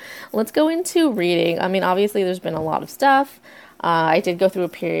now. Let's go into reading. Obviously there's been a lot of stuff. I did go through a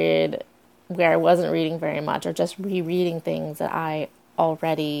period where I wasn't reading very much, or just rereading things that I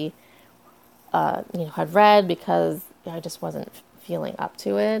already, had read, because I just wasn't feeling up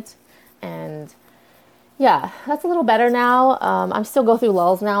to it. And yeah, that's a little better now. I'm still go through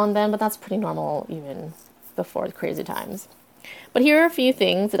lulls now and then, but that's pretty normal even before the crazy times. But here are a few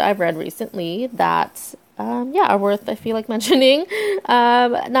things that I've read recently that, are worth, I feel like, mentioning.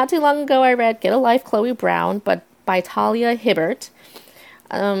 Not too long ago, I read Get a Life, Chloe Brown, but by Talia Hibbert.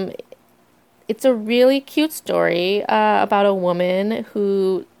 It's a really cute story about a woman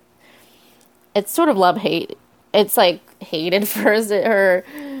who, it's sort of love-hate. It's like hate at first. Her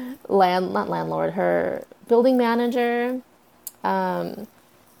her building manager,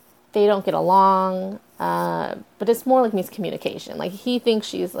 they don't get along. But it's more like miscommunication. Like, he thinks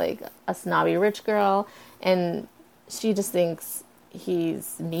she's like a snobby rich girl, and she just thinks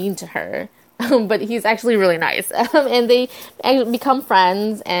he's mean to her. But he's actually really nice. And they become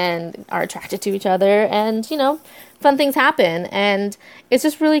friends and are attracted to each other, and, fun things happen. And it's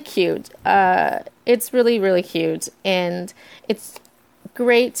just really cute. It's really, really cute. And it's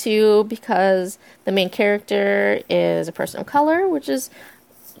great too, because the main character is a person of color, which is,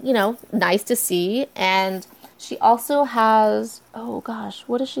 nice to see. And she also has,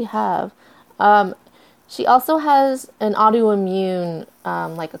 what does she have? She also has an autoimmune,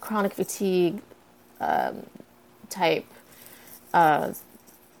 like a chronic fatigue type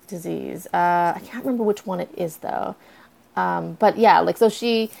disease. I can't remember which one it is, though. But yeah, like, so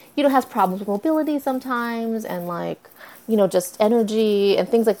she, has problems with mobility sometimes, and like, just energy and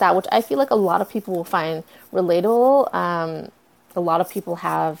things like that, which I feel like a lot of people will find relatable. A lot of people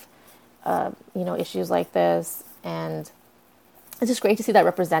have, issues like this, and it's just great to see that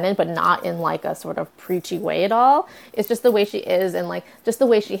represented, but not in like a sort of preachy way at all. It's just the way she is, and like just the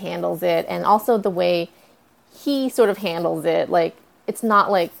way she handles it, and also the way he sort of handles it. Like, it's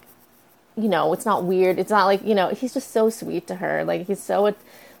not like, it's not weird. It's not like, he's just so sweet to her. Like, he's so,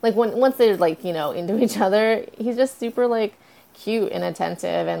 like, once they're like, into each other, he's just super like cute and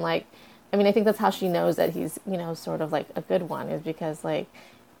attentive, and like, I think that's how she knows that he's, sort of like a good one, is because like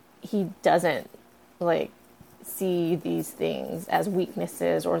he doesn't like see these things as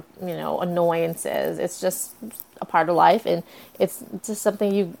weaknesses or, annoyances. It's just a part of life, and it's just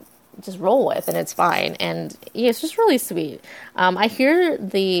something you just roll with, and it's fine. And yeah, it's just really sweet. I hear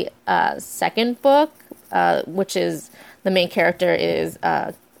the second book, which is the main character is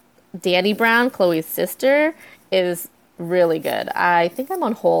Dani Brown, Chloe's sister, is really good. I think I'm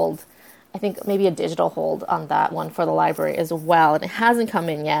on hold. I think maybe a digital hold on that one for the library as well. And it hasn't come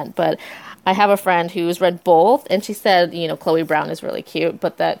in yet, but I have a friend who's read both, and she said, Chloe Brown is really cute,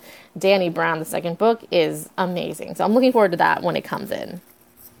 but that Dani Brown, the second book, is amazing. So I'm looking forward to that when it comes in.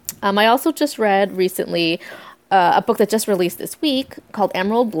 I also just read recently a book that just released this week called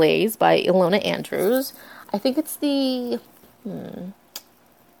Emerald Blaze by Ilona Andrews. I think it's the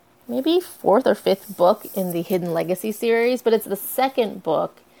maybe fourth or fifth book in the Hidden Legacy series, but it's the second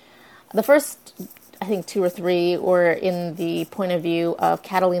book. The first, I think, two or three were in the point of view of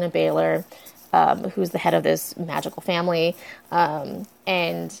Catalina Baylor, who's the head of this magical family,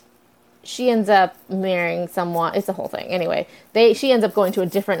 and she ends up marrying someone. It's a whole thing. Anyway, she ends up going to a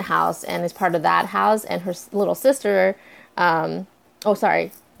different house and is part of that house, and her little sister, the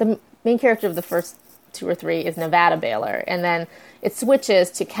main character of the first two or three is Nevada Baylor, and then it switches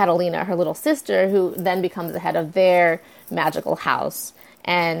to Catalina, her little sister, who then becomes the head of their magical house.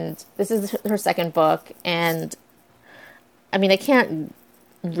 And this is her second book, and I can't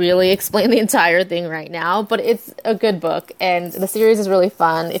really explain the entire thing right now, but it's a good book, and the series is really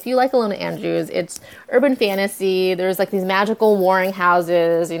fun. If you like Ilona Andrews, it's urban fantasy. There's like these magical warring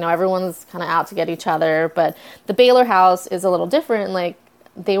houses, everyone's kind of out to get each other, but the Baylor house is a little different. Like,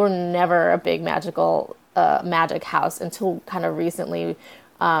 they were never a big magic house until kind of recently,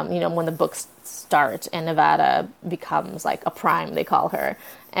 when the books start and Nevada becomes like a prime, they call her.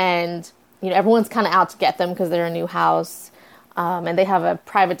 And, everyone's kind of out to get them because they're a new house. And they have a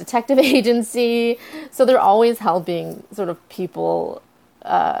private detective agency. So they're always helping sort of people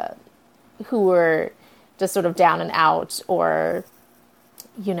who are just sort of down and out, or,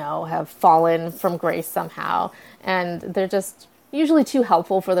 have fallen from grace somehow. And they're just usually too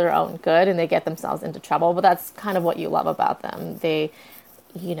helpful for their own good, and they get themselves into trouble. But that's kind of what you love about them. They,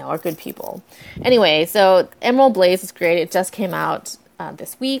 are good people. Anyway, so Emerald Blaze is great. It just came out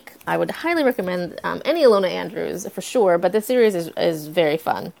this week. I would highly recommend any Ilona Andrews for sure, but this series is very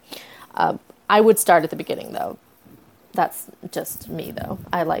fun. I would start at the beginning, though. That's just me, though.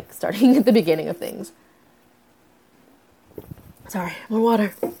 I like starting at the beginning of things. Sorry, more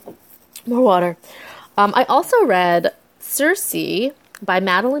water. I also read Circe by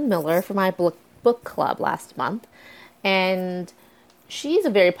Madeline Miller for my book club last month, and she's a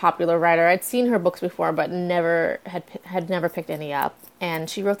very popular writer. I'd seen her books before, but had never picked any up. And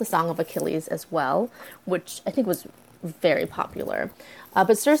she wrote the Song of Achilles as well, which I think was very popular.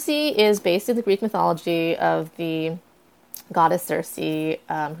 But Circe is based in the Greek mythology of the goddess Circe,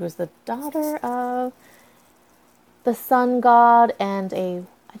 who's the daughter of the sun god and a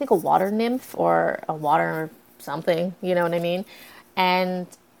water nymph or a water something, you know what I mean? And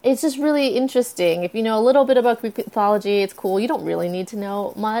it's just really interesting. If you know a little bit about Greek mythology, it's cool. You don't really need to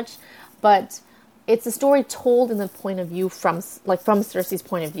know much, but it's a story told in the point of view from Circe's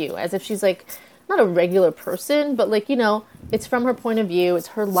point of view, as if she's like not a regular person, but it's from her point of view. It's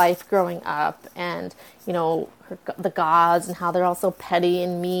her life growing up, and the gods and how they're all so petty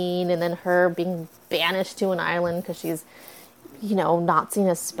and mean, and then her being banished to an island because she's not seen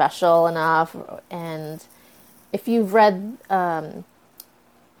as special enough. And if you've read the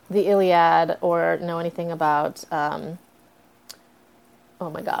Iliad or know anything about oh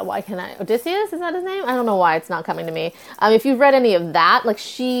my god, why can Odysseus, is that his name? I don't know why it's not coming to me. If you've read any of that,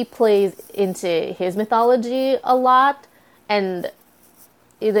 she plays into his mythology a lot, and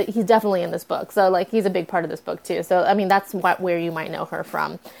he's definitely in this book. So he's a big part of this book too. So I mean, that's where you might know her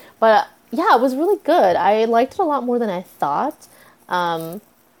from. But yeah, it was really good. I liked it a lot more than I thought. The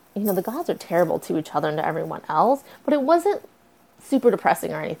gods are terrible to each other and to everyone else, but it wasn't super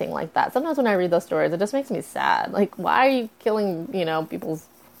depressing or anything like that. Sometimes when I read those stories, it just makes me sad. Why are you killing, people's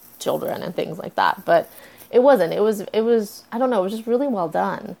children and things like that? But it wasn't. It was, I don't know, it was just really well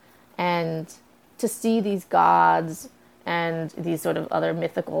done. And to see these gods and these sort of other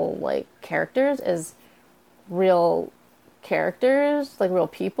mythical, characters as real characters, real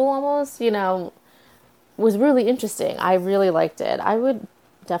people almost, was really interesting. I really liked it. I would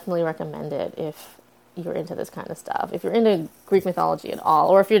definitely recommend it if you're into this kind of stuff. If you're into Greek mythology at all,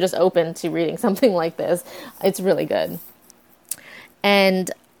 or if you're just open to reading something like this, it's really good.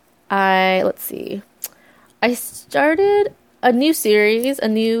 And I started a new series, I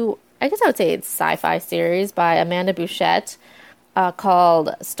guess I would say it's sci-fi series by Amanda Bouchette called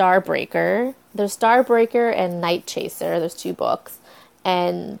Starbreaker. There's Starbreaker and Night Chaser. There's 2 books.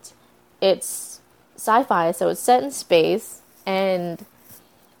 And it's sci-fi, so it's set in space, and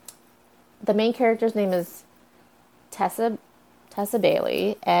the main character's name is Tessa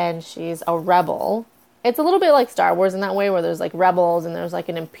Bailey, and she's a rebel. It's a little bit like Star Wars in that way, where there's rebels and there's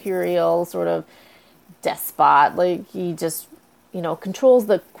an imperial sort of despot. He just, controls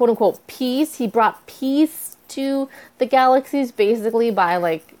the quote unquote peace. He brought peace to the galaxies basically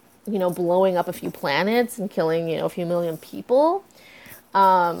by blowing up a few planets and killing, a few million people.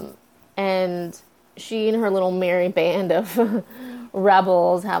 And she and her little merry band of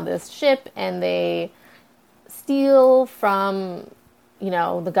rebels have this ship, and they steal from,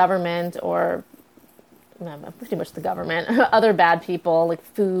 the government, or pretty much the government, other bad people,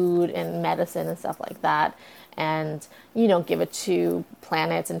 food and medicine and stuff like that, and, give it to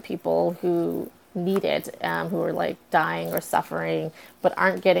planets and people who need it, who are dying or suffering, but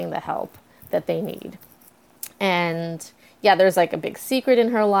aren't getting the help that they need. And yeah, there's a big secret in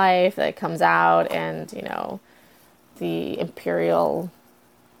her life that comes out, and, the imperial,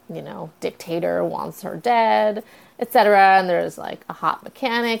 dictator wants her dead, etc. And there's a hot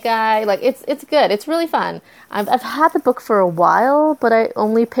mechanic guy. It's good. It's really fun. I've had the book for a while, but I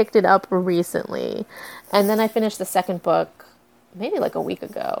only picked it up recently. And then I finished the second book maybe a week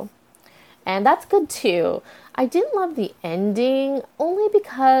ago. And that's good too. I didn't love the ending only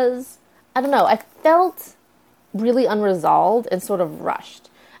because, I don't know, I felt really unresolved and sort of rushed.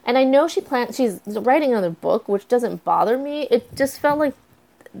 And I know she's writing another book, which doesn't bother me. It just felt like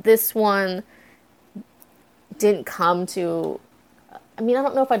this one didn't come to, I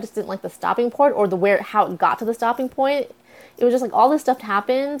don't know if I just didn't like the stopping point or how it got to the stopping point. It was just all this stuff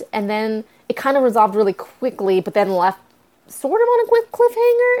happened, and then it kind of resolved really quickly, but then left sort of on a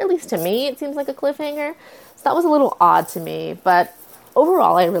cliffhanger. At least to me, it seems like a cliffhanger. So that was a little odd to me, but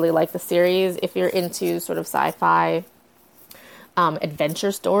overall I really like the series. If you're into sort of sci-fi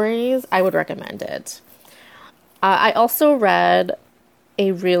adventure stories, I would recommend it. I also read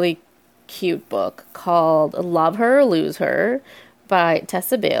a really cute book called Love Her or Lose Her by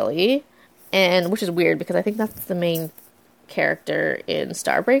Tessa Bailey, and which is weird because I think that's the main character in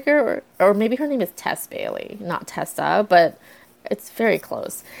Starbreaker, or maybe her name is Tess Bailey, not Tessa, but it's very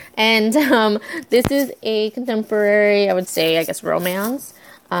close. And this is a contemporary, I would say, I guess, romance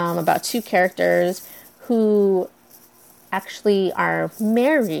about two characters who actually are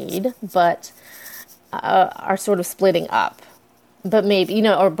married, but are sort of splitting up. But maybe,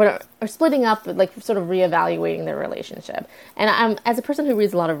 or splitting up, like sort of reevaluating their relationship. And as a person who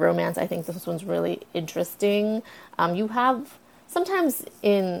reads a lot of romance, I think this one's really interesting. You have, sometimes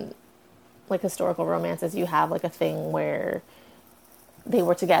in like historical romances, you have like a thing where they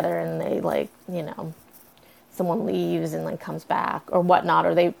were together and they like, someone leaves and like comes back or whatnot,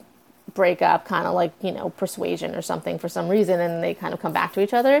 or they break up, kind of like, persuasion or something for some reason, and they kind of come back to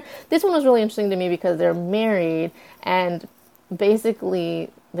each other. This one was really interesting to me because they're married, and basically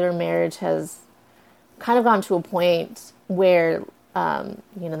their marriage has kind of gone to a point where,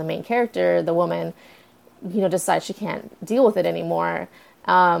 the main character, the woman, decides she can't deal with it anymore.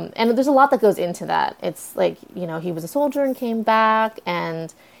 And there's a lot that goes into that. It's like, he was a soldier and came back,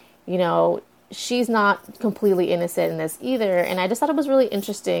 and, she's not completely innocent in this either. And I just thought it was really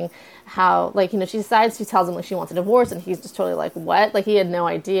interesting how, like, she decides, she tells him like she wants a divorce, and he's just totally like, what? Like, he had no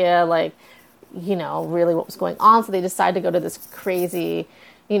idea, like, really what was going on. So they decide to go to this crazy,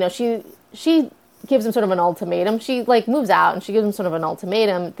 she gives him sort of an ultimatum. She like moves out and she gives him sort of an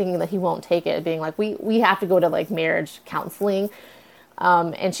ultimatum, thinking that he won't take it, being like, we have to go to like marriage counseling.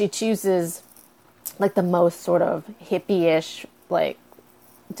 And she chooses like the most sort of hippie-ish, like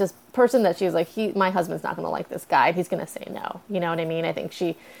just person that she's like, my husband's not going to like this guy. He's going to say no. You know what I mean? I think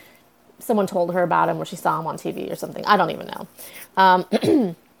someone told her about him or she saw him on TV or something. I don't even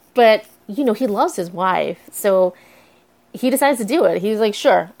know. But, he loves his wife. So he decides to do it. He's like,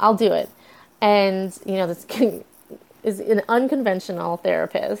 sure, I'll do it. And, this is an unconventional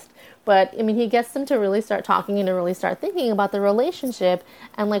therapist. But, he gets them to really start talking and to really start thinking about the relationship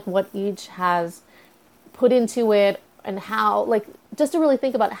and, like, what each has put into it and how, like, just to really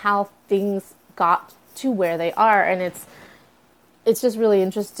think about how things got to where they are. And it's just really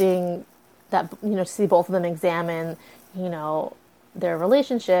interesting that, to see both of them examine, their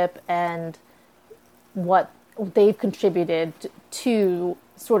relationship and what they've contributed to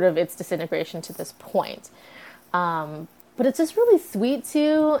sort of its disintegration to this point. But it's just really sweet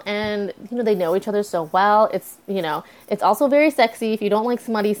too, and they know each other so well. It's it's also very sexy. If you don't like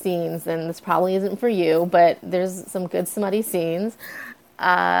smutty scenes, then this probably isn't for you. But there's some good smutty scenes,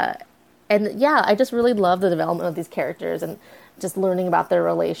 and yeah, I just really love the development of these characters and just learning about their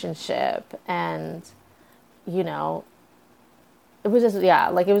relationship. And it was just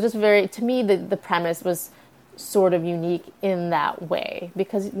it was just very, to me, the premise was sort of unique in that way,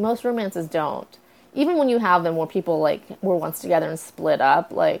 because most romances don't. Even when you have them where people like were once together and split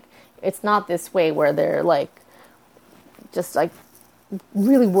up, like it's not this way where they're like just like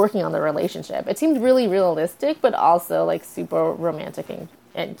really working on the relationship. It seemed really realistic, but also like super romantic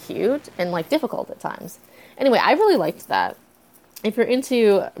and cute and like difficult at times. Anyway, I really liked that. If you're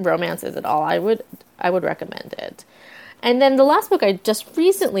into romances at all, I would recommend it. And then the last book I just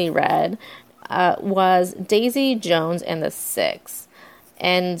recently read was Daisy Jones and the Six.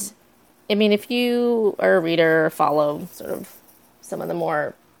 And if you are a reader or follow sort of some of the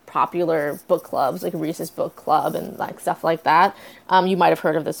more popular book clubs, like Reese's Book Club and like stuff like that, you might have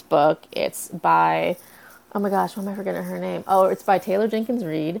heard of this book. It's by, oh my gosh, why am I forgetting her name? Oh, it's by Taylor Jenkins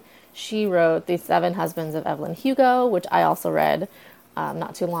Reid. She wrote The Seven Husbands of Evelyn Hugo, which I also read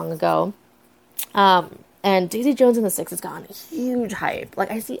not too long ago. And Daisy Jones and the Six has gotten a huge hype.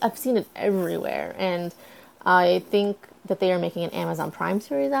 Like I've seen it everywhere, and I think that they are making an Amazon Prime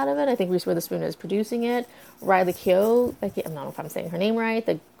series out of it. I think Reese Witherspoon is producing it. Riley Keough, I don't know if I'm saying her name right,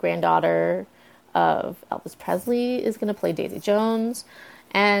 the granddaughter of Elvis Presley, is going to play Daisy Jones.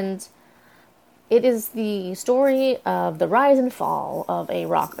 And it is the story of the rise and fall of a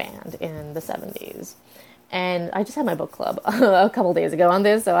rock band in the 70s. And I just had my book club a couple days ago on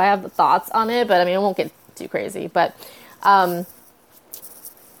this, so I have thoughts on it, but I won't get too crazy. But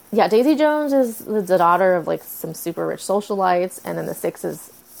Daisy Jones is the daughter of like some super rich socialites, and then the Six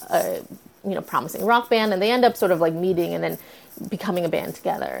is a promising rock band, and they end up sort of like meeting and then becoming a band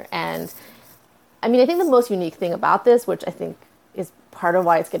together. And I think the most unique thing about this, which I think is part of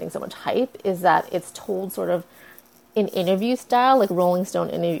why it's getting so much hype, is that it's told sort of in interview style, like Rolling Stone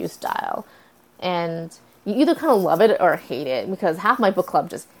interview style. And you either kind of love it or hate it, because half my book club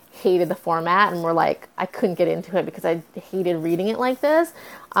just hated the format and were like, I couldn't get into it because I hated reading it like this.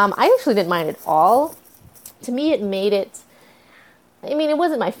 I actually didn't mind it at all. To me, it made it, I mean, it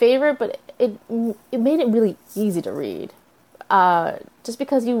wasn't my favorite, but it made it really easy to read. Just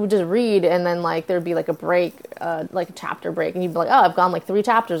because you would just read and then like there'd be like a break, like a chapter break, and you'd be like, oh, I've gone like 3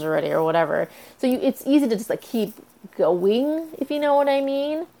 chapters already or whatever. So it's easy to just like keep going, if you know what I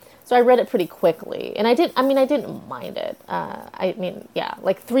mean. So I read it pretty quickly, and I didn't mind it.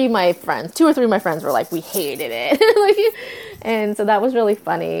 Like 2 or 3 of my friends were like, we hated it. And so that was really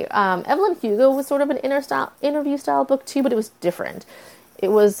funny. Evelyn Hugo was sort of an interview style book too, but it was different. It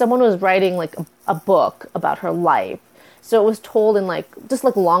was someone was writing like a book about her life. So it was told in like just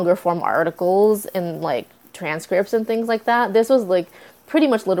like longer form articles and like transcripts and things like that. This was like pretty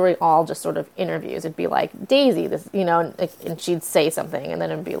much literally all just sort of interviews. It'd be like Daisy, this, and she'd say something, and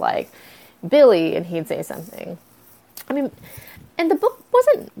then it'd be like Billy, and he'd say something. I mean, and the book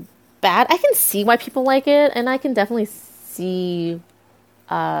wasn't bad. I can see why people like it, and I can definitely see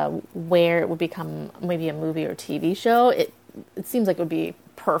where it would become maybe a movie or TV show. It seems like it would be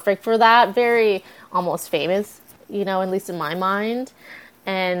perfect for that. Very Almost Famous, at least in my mind.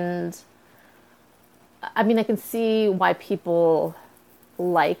 And I mean, I can see why people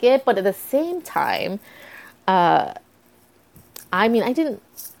like it, but at the same time, I didn't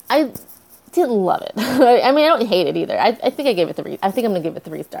love it. I mean, I don't hate it either. I think I gave it 3. I think I'm gonna give it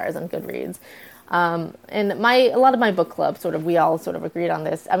 3 stars on Goodreads. And a lot of my book club we all sort of agreed on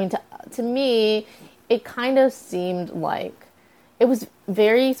this. I mean, to me, it kind of seemed like it was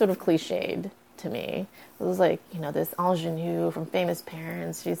very sort of cliched to me. It was like, this ingenue from famous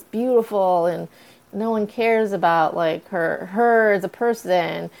parents. She's beautiful, and no one cares about like her as a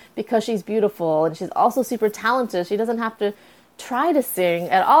person because she's beautiful, and she's also super talented. She doesn't have to try to sing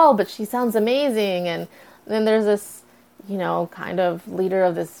at all, but she sounds amazing. And then there's this, kind of leader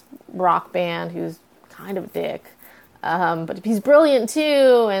of this rock band who's kind of a dick, but he's brilliant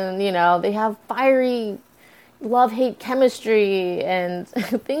too. And they have fiery love-hate chemistry and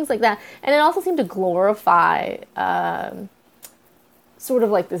things like that. And it also seemed to glorify sort of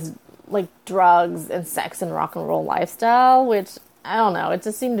like this like drugs and sex and rock and roll lifestyle, which I don't know, it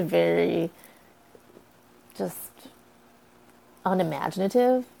just seemed very just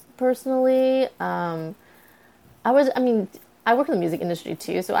unimaginative personally. I work in the music industry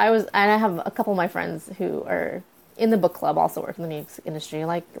too, so and I have a couple of my friends who are in the book club also work in the music industry,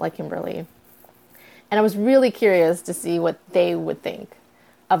 like Kimberly. And I was really curious to see what they would think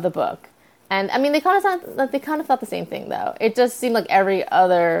of the book. And I mean, they kind of thought the same thing though. It just seemed like every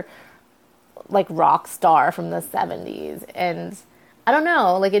other like rock star from the 70s, and I don't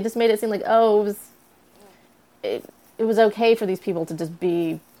know, like it just made it seem like, it was okay for these people to just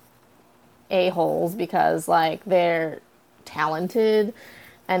be a-holes because like they're talented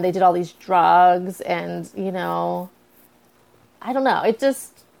and they did all these drugs, and I don't know, it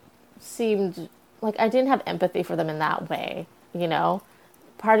just seemed like I didn't have empathy for them in that way.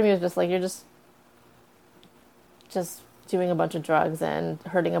 Part of me was just like, you're just doing a bunch of drugs and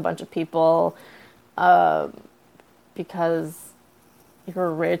hurting a bunch of people because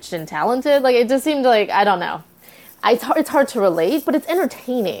you're rich and talented. Like, it just seemed like, I don't know. It's hard to relate, but it's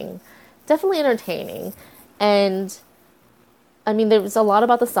entertaining. Definitely entertaining. And, I mean, there's a lot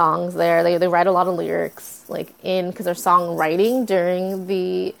about the songs there. They write a lot of lyrics, because they're songwriting during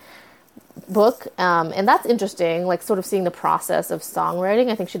the book. And that's interesting, like, sort of seeing the process of songwriting.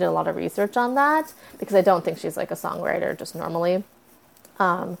 I think she did a lot of research on that, because I don't think she's, like, a songwriter just normally.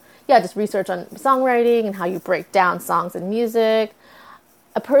 Just research on songwriting and how you break down songs and music.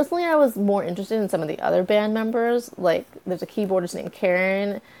 Personally, I was more interested in some of the other band members. Like, there's a keyboardist named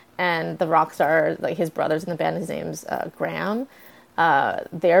Karen, and the rock star, like, his brother's in the band, his name's Graham.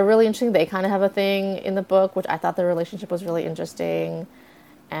 They're really interesting. They kind of have a thing in the book, which I thought their relationship was really interesting.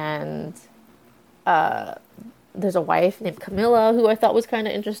 And there's a wife named Camilla who I thought was kind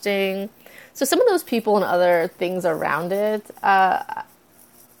of interesting. So some of those people and other things around it,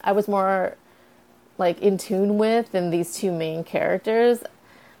 I was more like in tune with than these 2 main characters.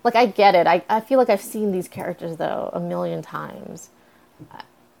 Like, I get it. I feel like I've seen these characters though a million times.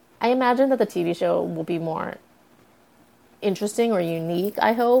 I imagine that the TV show will be more interesting or unique,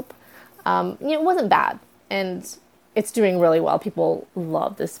 I hope. It wasn't bad, and it's doing really well. People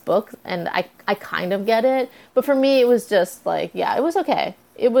love this book, and I kind of get it. But for me, it was just like, it was okay.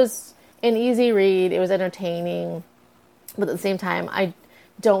 It was an easy read. It was entertaining. But at the same time, I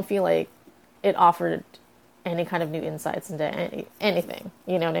don't feel like it offered any kind of new insights into anything.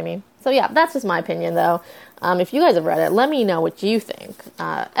 You know what I mean? So yeah, that's just my opinion, though. If you guys have read it, let me know what you think.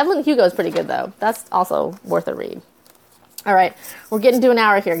 Evelyn Hugo is pretty good, though. That's also worth a read. All right, we're getting to an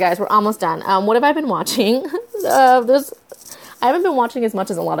hour here, guys. We're almost done. What have I been watching? I haven't been watching as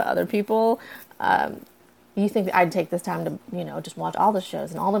much as a lot of other people. You think that I'd take this time to, just watch all the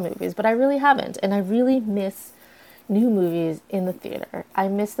shows and all the movies, but I really haven't. And I really miss new movies in the theater. I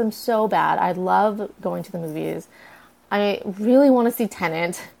miss them so bad. I love going to the movies. I really want to see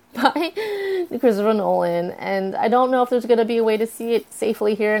Tenet by Christopher Nolan, and I don't know if there's going to be a way to see it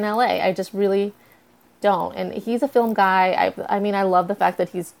safely here in LA. I just really don't. And he's a film guy. I mean, I love the fact that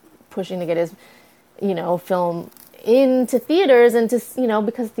he's pushing to get his, film into theaters and to,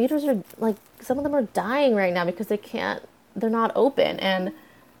 because theaters are like, some of them are dying right now because they're not open, and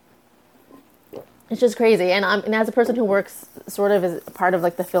it's just crazy. And as a person who works sort of as part of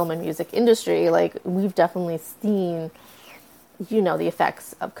like the film and music industry, like we've definitely seen, the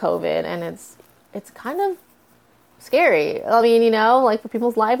effects of COVID, and it's kind of scary. I mean, like for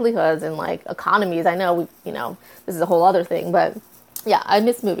people's livelihoods and like economies. I know this is a whole other thing, but yeah, I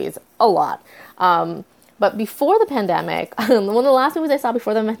miss movies a lot. But before the pandemic, one of the last movies I saw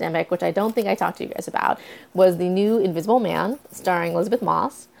before the pandemic, which I don't think I talked to you guys about, was the new Invisible Man, starring Elizabeth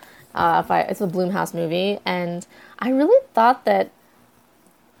Moss. It's a Blumhouse movie, and I really thought that,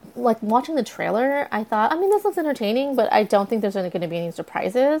 like, watching the trailer, I thought, this looks entertaining, but I don't think there's going to be any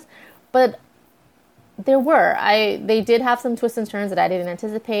surprises. But there were. They did have some twists and turns that I didn't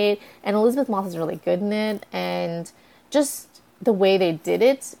anticipate, and Elizabeth Moss is really good in it, and just the way they did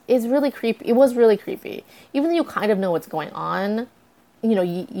it is really creepy. It was really creepy. Even though you kind of know what's going on,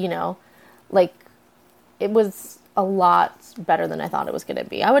 like, it was a lot better than I thought it was going to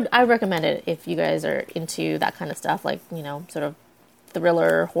be. I recommend it if you guys are into that kind of stuff, like, sort of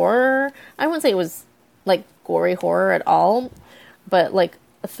thriller horror. I wouldn't say it was like gory horror at all, but like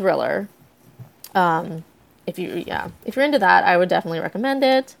a thriller. If you're into that, I would definitely recommend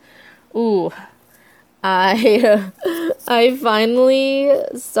it. Ooh, I finally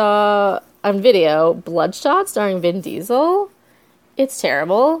saw on video Bloodshot starring Vin Diesel. It's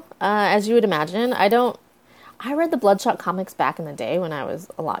terrible, as you would imagine. I read the Bloodshot comics back in the day when I was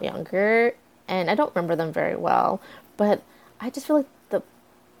a lot younger, and I don't remember them very well, but I just feel like the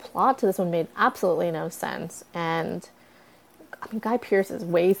plot to this one made absolutely no sense. And Guy Pearce is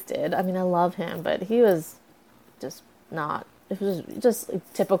wasted. I love him, but he was just not. It was just a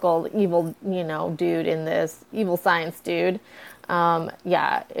typical evil, dude in this. Evil science dude.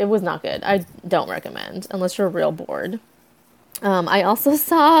 Yeah, it was not good. I don't recommend, unless you're real bored. I also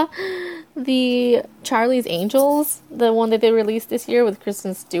saw the Charlie's Angels, the one that they released this year with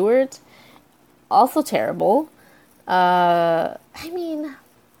Kristen Stewart. Also terrible. If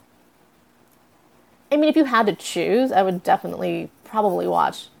you had to choose, I would definitely probably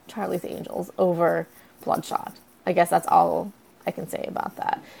watch Charlie's Angels over Bloodshot. I guess that's all I can say about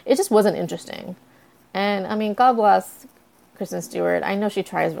that. It just wasn't interesting. And, God bless Kristen Stewart. I know she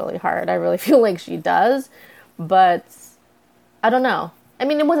tries really hard. I really feel like she does. But I don't know.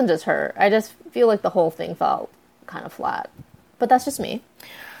 It wasn't just her. I just feel like the whole thing felt kind of flat. But that's just me.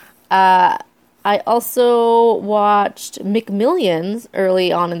 I also watched McMillions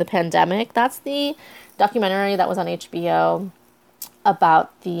early on in the pandemic. That's the documentary that was on HBO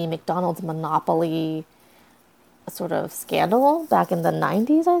about the McDonald's monopoly sort of scandal back in the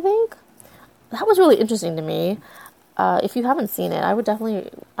 90s, I think. That was really interesting to me. If you haven't seen it, I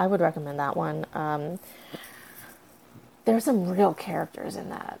would recommend that one. There's some real characters in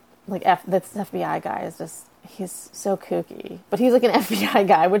that. Like, this FBI guy is just, he's so kooky. But he's like an FBI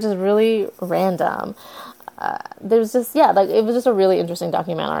guy, which is really random. It was just a really interesting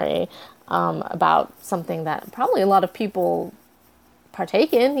documentary about something that probably a lot of people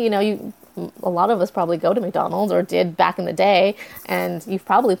partake in. A lot of us probably go to McDonald's or did back in the day, and you've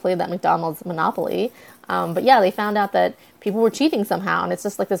probably played that McDonald's Monopoly. But yeah, they found out that people were cheating somehow, and it's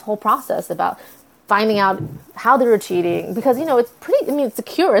just like this whole process about finding out how they were cheating, because, it's pretty, it's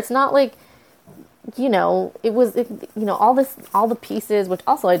secure. It's not like, all the pieces, which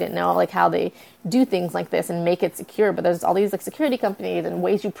also I didn't know, like how they do things like this and make it secure, but there's all these like security companies and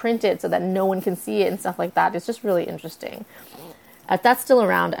ways you print it so that no one can see it and stuff like that. It's just really interesting. If that's still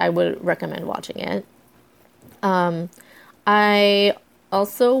around, I would recommend watching it. I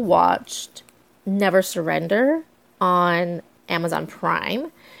also watched Never Surrender on Amazon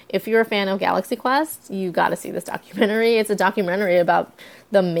Prime. If you're a fan of Galaxy Quest, you got to see this documentary. It's a documentary about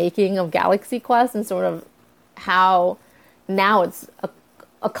the making of Galaxy Quest and sort of how now it's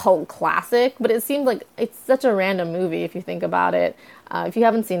a cult classic, but it seemed like it's such a random movie if you think about it. If you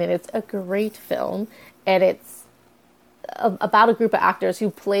haven't seen it, it's a great film, and it's about a group of actors who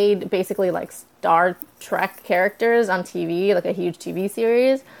played basically like Star Trek characters on TV, like a huge TV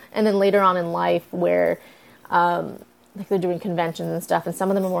series, and then later on in life where like they're doing conventions and stuff, and some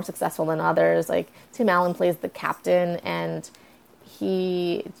of them are more successful than others. Like Tim Allen plays the captain, and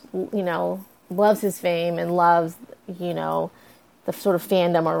he, loves his fame and loves, the sort of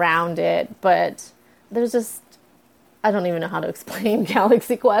fandom around it. But there's just, I don't even know how to explain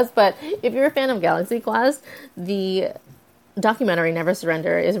Galaxy Quest, but if you're a fan of Galaxy Quest, the documentary Never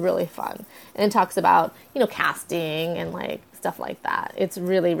Surrender is really fun. And it talks about, casting and like stuff like that. It's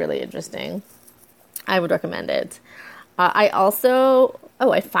really, really interesting. I would recommend it. I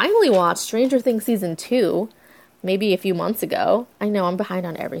finally watched Stranger Things Season 2, maybe a few months ago. I know I'm behind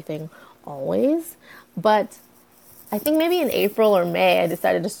on everything, always. But I think maybe in April or May, I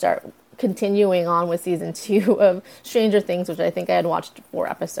decided to start continuing on with Season 2 of Stranger Things, which I think I had watched 4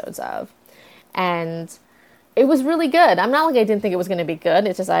 episodes of. And it was really good. I'm not like I didn't think it was going to be good.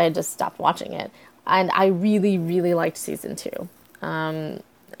 It's just I had just stopped watching it. And I really, really liked Season 2.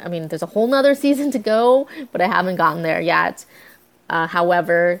 There's a whole nother season to go, but I haven't gotten there yet.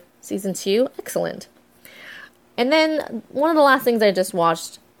 However, Season 2, excellent. And then one of the last things I just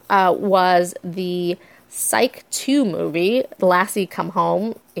watched was the Psych 2 movie, Lassie Come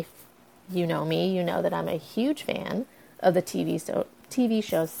Home. If you know me, you know that I'm a huge fan of the TV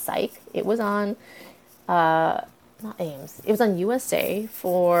show Psych. It was on, not Ames, it was on USA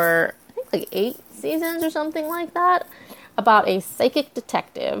for, I think, like 8 seasons or something like that, about a psychic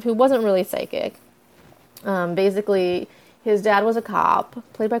detective who wasn't really psychic. Basically, his dad was a cop,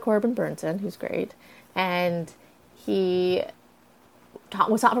 played by Corbin Burnson, who's great, and he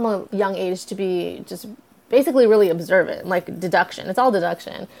was taught from a young age to be just basically really observant, like deduction. It's all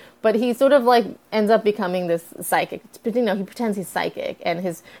deduction. But he sort of like ends up becoming this psychic. He pretends he's psychic, and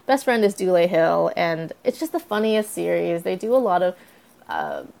his best friend is Dule Hill, and it's just the funniest series. They do a lot of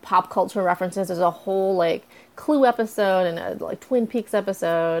pop culture references. There's a whole like Clue episode and a like Twin Peaks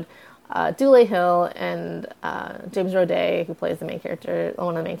episode. Dule Hill and James Roday, who plays one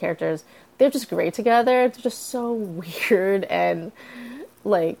of the main characters, they're just great together. They're just so weird and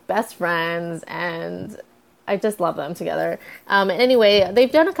like best friends, and I just love them together. Anyway,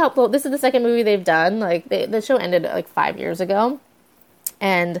 they've done a couple. This is the second movie they've done. Like the show ended like 5 years ago,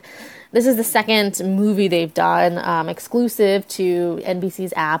 and this is the second movie they've done, exclusive to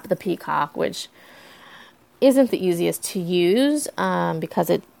NBC's app, the Peacock, which isn't the easiest to use because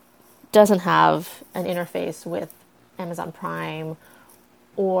it doesn't have an interface with Amazon Prime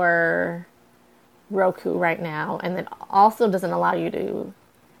or Roku right now, and it also doesn't allow you to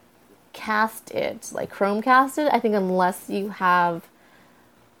cast it, like Chromecast it, I think, unless you have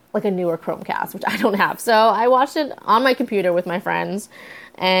like a newer Chromecast, which I don't have. So I watched it on my computer with my friends,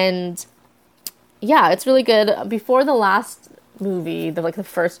 and yeah, it's really good. Before the last movie, the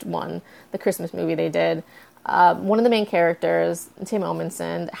first one, the Christmas movie they did, one of the main characters, Tim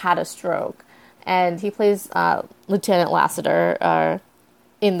Omenson, had a stroke, and he plays Lieutenant Lassiter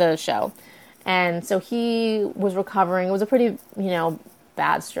in the show. And so he was recovering. It was a pretty,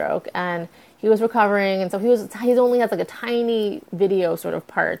 bad stroke, and he was recovering, and so he only has like a tiny video sort of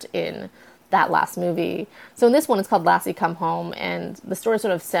part in that last movie. So in this one, it's called Lassie Come Home, and the story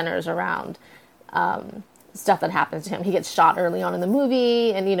sort of centers around stuff that happens to him. He gets shot early on in the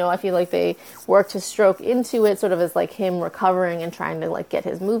movie, and I feel like they worked his stroke into it sort of as like him recovering and trying to like get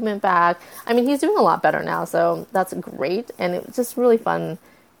his movement back. I mean, he's doing a lot better now, so that's great, and it was just really fun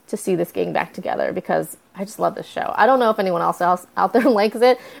to see this gang back together because I just love this show. I don't know if anyone else out there likes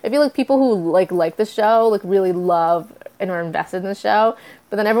it. I feel like people who like the show like really love and are invested in the show,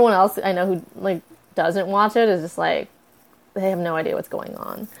 but then everyone else I know who like doesn't watch it is just like they have no idea what's going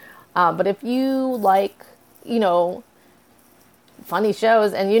on. But if you like, funny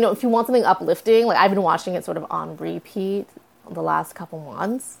shows, and if you want something uplifting, like I've been watching it sort of on repeat the last couple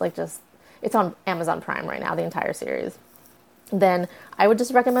months, it's on Amazon Prime right now, the entire series, then I would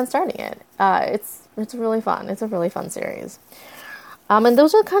just recommend starting it. It's really fun. It's a really fun series. And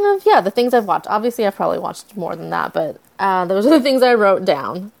those are kind of, the things I've watched. Obviously, I've probably watched more than that, but those are the things I wrote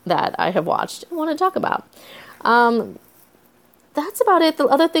down that I have watched and want to talk about. That's about it. The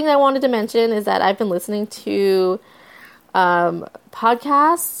other thing I wanted to mention is that I've been listening to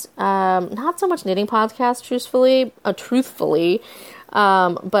podcasts, not so much knitting podcasts, truthfully,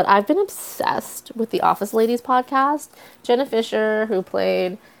 but I've been obsessed with the Office Ladies podcast. Jenna Fisher, who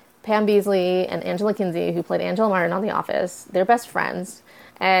played Pam Beasley, and Angela Kinsey, who played Angela Martin on The Office, they're best friends,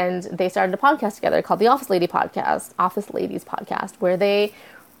 and they started a podcast together called the Office Ladies Podcast, where they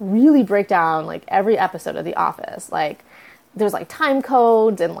really break down like every episode of The Office. Like there's like time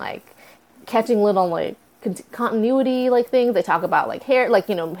codes and like catching little like continuity like things. They talk about like hair, like,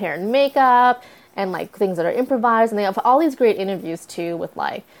 hair and makeup and like things that are improvised. And they have all these great interviews too with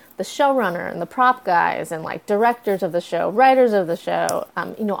like the showrunner and the prop guys and like directors of the show, writers of the show,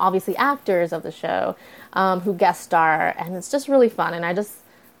 obviously actors of the show who guest star. And it's just really fun. And I just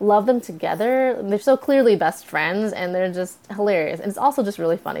love them together. They're so clearly best friends and they're just hilarious. And it's also just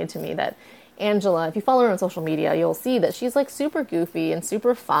really funny to me that Angela, if you follow her on social media, you'll see that she's like super goofy and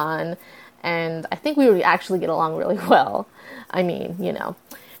super fun. And I think we would actually get along really well. I mean,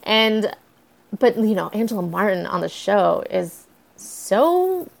 but Angela Martin on the show is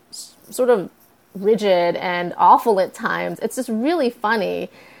so sort of rigid and awful at times. It's just really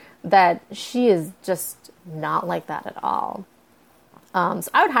funny that she is just not like that at all. So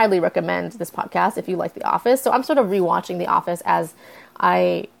I would highly recommend this podcast if you like The Office. So I'm sort of rewatching The Office as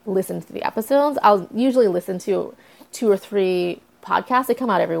I listen to the episodes. I'll usually listen to 2 or 3 podcasts. They come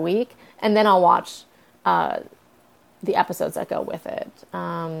out every week. And then I'll watch the episodes that go with it.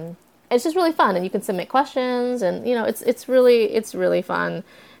 It's just really fun. And you can submit questions. And, it's really fun.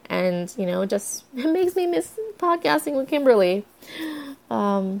 And, it makes me miss podcasting with Kimberly.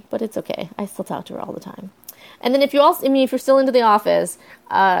 But it's okay. I still talk to her all the time. And then if you're still into The Office,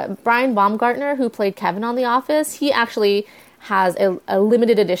 Brian Baumgartner, who played Kevin on The Office, he actually has a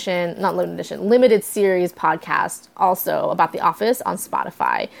limited series podcast also about The Office on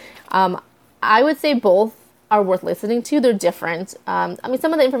Spotify. I would say both are worth listening to. They're different. Some of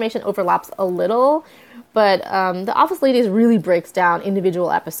the information overlaps a little, but The Office Ladies really breaks down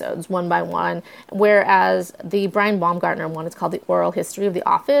individual episodes one by one, whereas the Brian Baumgartner one, it's called The Oral History of The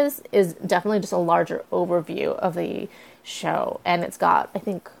Office, is definitely just a larger overview of the show. And it's got, I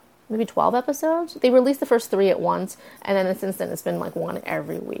think, maybe 12 episodes. They released the first 3 at once, and then since then it's been like one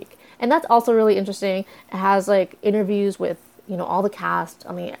every week. And that's also really interesting. It has like interviews with all the cast,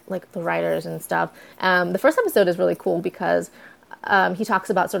 like the writers and stuff. The first episode is really cool because he talks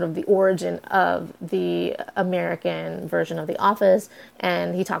about sort of the origin of the American version of The Office,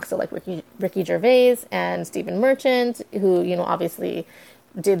 and he talks to like Ricky Gervais and Stephen Merchant, who obviously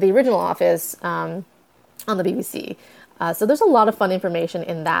did the original Office on the BBC. So there's a lot of fun information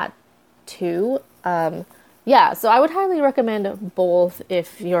in that too. So I would highly recommend both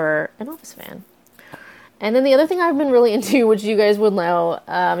if you're an Office fan. And then the other thing I've been really into, which you guys would know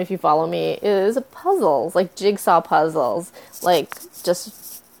if you follow me, is puzzles, like jigsaw puzzles, like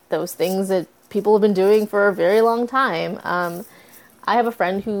just those things that people have been doing for a very long time. I have a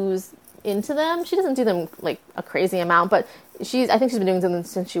friend who's into them. She doesn't do them like a crazy amount, but I think she's been doing them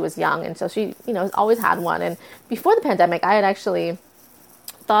since she was young, and so she, has always had one. And before the pandemic, I had actually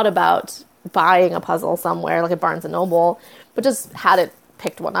thought about buying a puzzle somewhere, like at Barnes & Noble, but just hadn't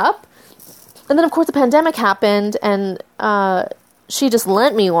picked one up. And then, of course, the pandemic happened, and she just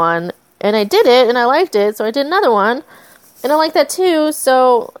lent me one, and I did it, and I liked it, so I did another one, and I like that too,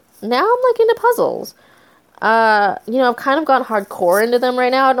 so now I'm, like, into puzzles. I've kind of gone hardcore into them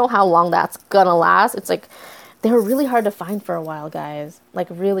right now. I don't know how long that's gonna last. It's like, they were really hard to find for a while, guys. Like,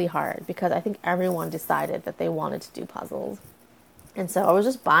 really hard, because I think everyone decided that they wanted to do puzzles. And so I was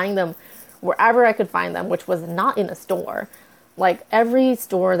just buying them wherever I could find them, which was not in a store. Like, every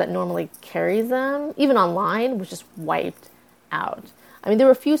store that normally carries them, even online, was just wiped out. There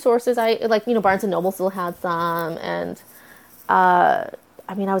were a few sources, Barnes & Noble still had some, and, I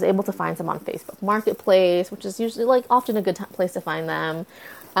was able to find some on Facebook Marketplace, which is usually, often a good place to find them.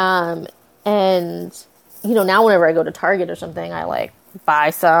 And, now whenever I go to Target or something, I, buy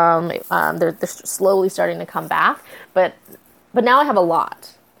some. They're slowly starting to come back, but now I have a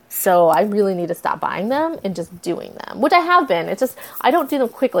lot. So I really need to stop buying them and just doing them, which I have been. It's just, I don't do them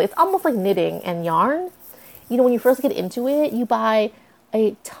quickly. It's almost like knitting and yarn. When you first get into it, you buy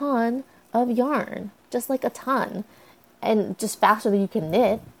a ton of yarn, just like a ton, and just faster than you can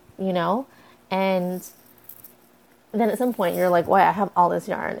knit, and then at some point you're like, wow, I have all this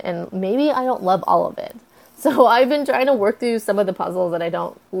yarn, and maybe I don't love all of it. So I've been trying to work through some of the puzzles that I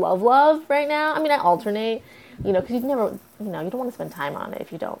don't love right now. I alternate, because you don't want to spend time on it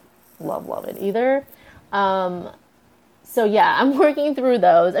if you don't love it either. So yeah, I'm working through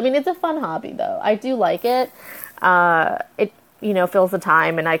those. It's a fun hobby though. I do like it. It, fills the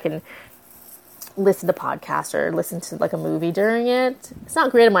time, and I can listen to podcasts or listen to a movie during it. It's not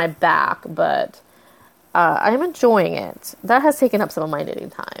great on my back, but I am enjoying it. That has taken up some of my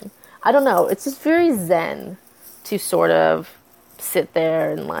knitting time. I don't know. It's just very zen to sort of sit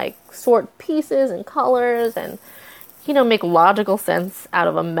there and sort pieces and colors and, make logical sense out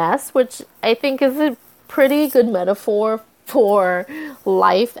of a mess, which I think is a pretty good metaphor for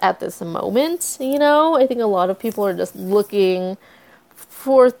life at this moment. I think a lot of people are just looking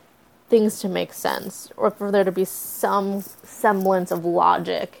for things to make sense, or for there to be some semblance of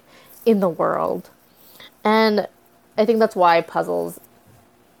logic in the world. And I think that's why puzzles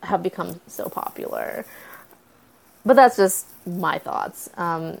have become so popular. But that's just my thoughts.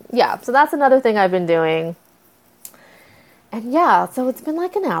 So that's another thing I've been doing. And yeah, so it's been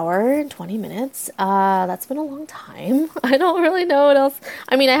like an hour and 20 minutes. That's been a long time. I don't really know what else.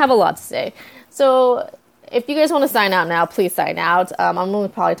 I mean, I have a lot to say. So if you guys want to sign out now, please sign out. I'm going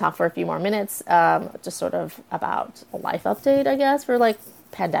to probably talk for a few more minutes, just sort of about a life update, I guess, for like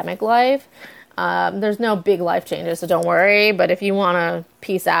pandemic life. There's no big life changes, so don't worry. But if you want to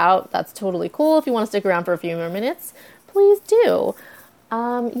peace out, that's totally cool. If you want to stick around for a few more minutes, please do.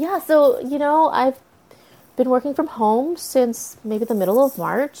 So, I've been working from home since maybe the middle of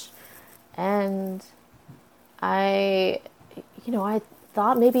March. And I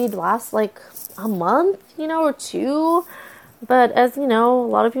thought maybe it'd last like a month, or two. But as a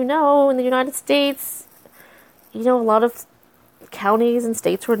lot of in the United States, a lot of counties and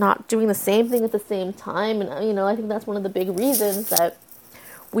states were not doing the same thing at the same time. And, I think that's one of the big reasons that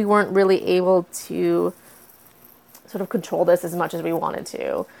we weren't really able to sort of control this as much as we wanted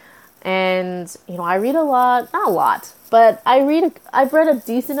to. And, I read a lot, not a lot, but I've read a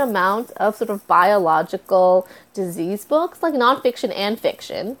decent amount of sort of biological disease books, like nonfiction and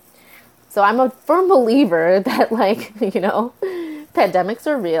fiction. So I'm a firm believer that, pandemics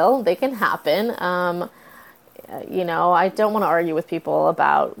are real. They can happen. I don't want to argue with people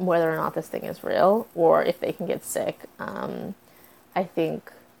about whether or not this thing is real or if they can get sick. I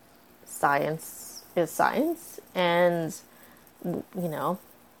think science is science. And,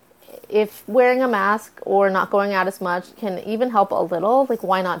 if wearing a mask or not going out as much can even help a little,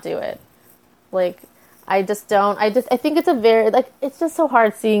 why not do it? I think it's it's just so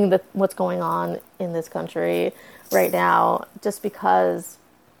hard seeing what's going on in this country right now, just because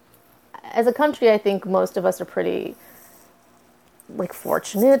as a country, I think most of us are pretty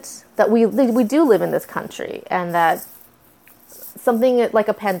fortunate that we do live in this country, and that something like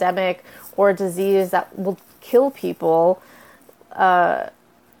a pandemic or a disease that will kill people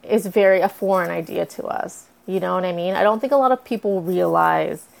is a foreign idea to us. You know what I mean? I don't think a lot of people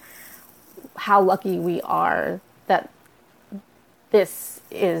realize how lucky we are that this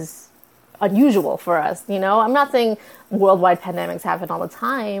is unusual for us. I'm not saying worldwide pandemics happen all the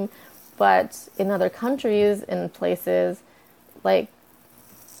time, but in other countries and places,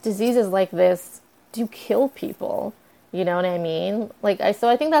 diseases like this do kill people. You know what I mean? So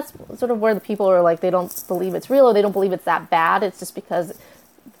I think that's sort of where the people are they don't believe it's real, or they don't believe it's that bad. It's just because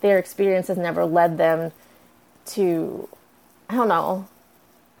their experience has never led them to, I don't know,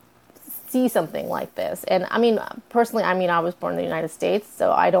 see something like this. And personally, I was born in the United States,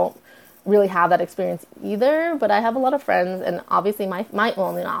 so I don't really have that experience either, but I have a lot of friends, and obviously not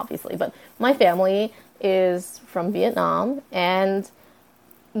obviously, but my family is from Vietnam, and,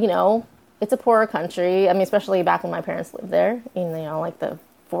 it's a poorer country. Especially back when my parents lived there in, the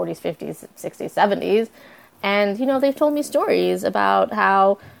 40s, 50s, 60s, 70s. And, they've told me stories about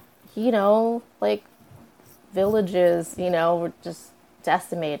how, villages, were just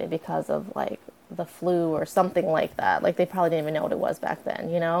decimated because of, the flu or something like that. They probably didn't even know what it was back then,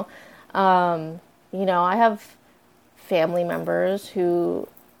 I have family members who,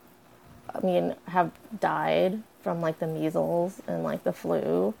 have died from, the measles and, the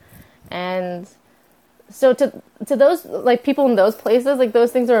flu. And so to those, people in those places,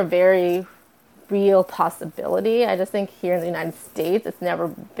 those things are a very real possibility. I just think here in the United States, it's never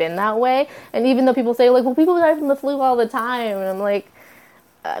been that way. And even though people say, well, people die from the flu all the time. And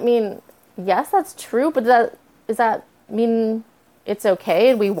I'm yes, that's true. But does that mean it's okay?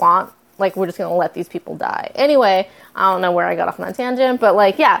 And we're just going to let these people die. Anyway, I don't know where I got off on that tangent.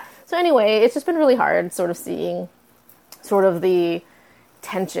 But yeah. So anyway, it's just been really hard sort of seeing sort of the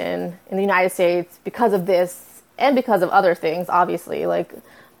tension in the United States because of this and because of other things, obviously,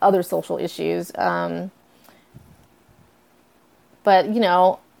 other social issues. But,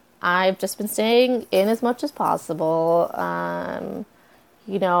 I've just been staying in as much as possible,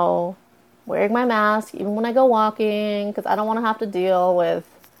 wearing my mask even when I go walking, because I don't want to have to deal with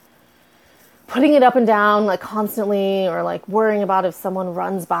putting it up and down constantly, or worrying about if someone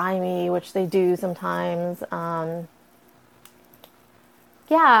runs by me, which they do sometimes. And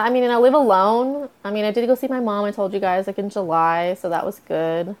I live alone. I did go see my mom, I told you guys, in July, so that was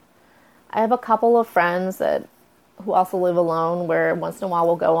good. I have a couple of friends who also live alone, where once in a while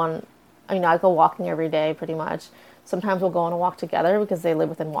we'll go on, I go walking every day pretty much. Sometimes we'll go on a walk together because they live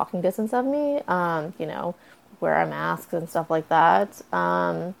within walking distance of me, wear our masks and stuff like that. So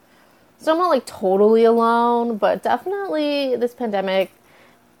I'm not totally alone, but definitely this pandemic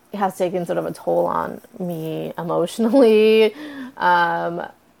has taken sort of a toll on me emotionally.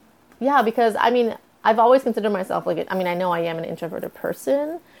 Yeah, because I mean, I've always considered myself like, I mean, I know I am an introverted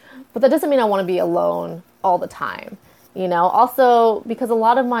person, but that doesn't mean I want to be alone all the time. You know, also because a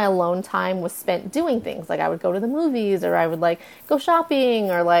lot of my alone time was spent doing things. Like I would go to the movies, or I would like go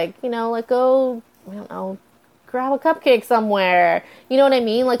shopping, or like, you know, like go, I don't know, grab a cupcake somewhere. You know what I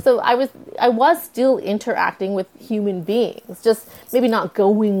mean? Like, so I was still interacting with human beings, just maybe not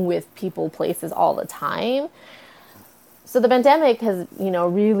going with people places all the time. So the pandemic has, you know,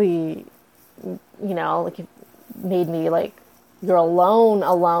 really, you know, like made me like, you're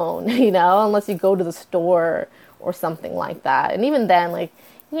alone, you know, unless you go to the store or something like that. And even then, like,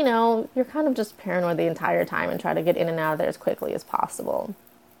 you know, you're kind of just paranoid the entire time and try to get in and out of there as quickly as possible.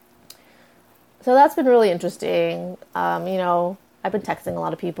 So that's been really interesting. You know, I've been texting a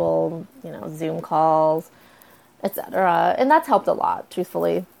lot of people, you know, Zoom calls, etc. And that's helped a lot,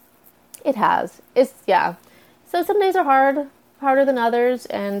 truthfully. It has. Yeah. So some days are harder than others.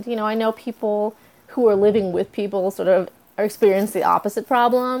 And, you know, I know people who are living with people sort of are experiencing the opposite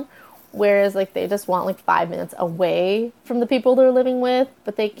problem, whereas like they just want like 5 minutes away from the people they're living with,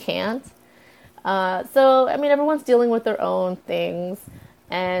 but they can't. So, I mean, everyone's dealing with their own things.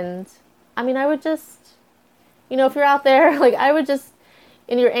 And, I mean, I would just, you know, if you're out there, like I would just,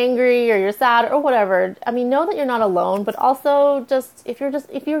 and you're angry or you're sad or whatever, I mean, know that you're not alone, but also just, if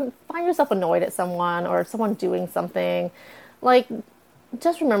you find yourself annoyed at someone or someone doing something, like,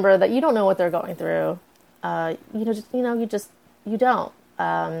 just remember that you don't know what they're going through. You don't.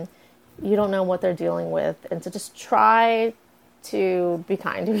 You don't know what they're dealing with. And so just try to be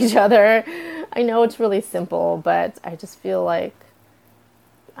kind to each other. I know it's really simple, but I just feel like,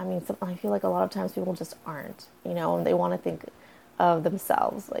 I feel like a lot of times people just aren't, you know, and they want to think of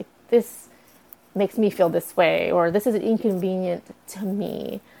themselves. Like, this makes me feel this way, or this is inconvenient to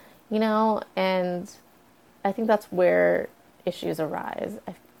me, you know, and I think that's where issues arise.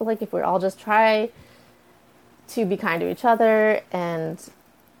 I feel like if we all just try to be kind to each other and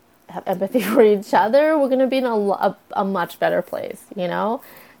have empathy for each other, we're going to be in a much better place, you know?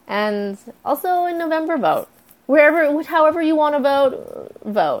 And also in November, vote. However you want to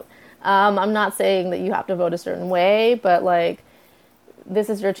vote. I'm not saying that you have to vote a certain way, but like, this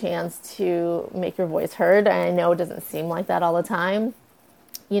is your chance to make your voice heard. And I know it doesn't seem like that all the time,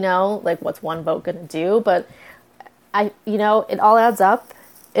 you know, like what's one vote going to do? But you know, it all adds up.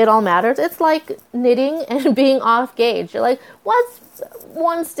 It all matters. It's like knitting and being off gauge. You're like, what's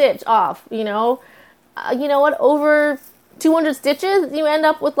one stitch off? You know what? Over 200 stitches, you end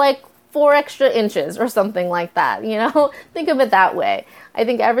up with like 4 extra inches or something like that. You know, think of it that way. I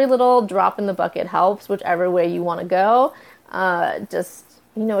think every little drop in the bucket helps, whichever way you want to go. Just,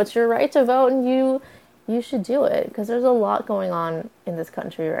 you know, it's your right to vote, and you should do it, because there's a lot going on in this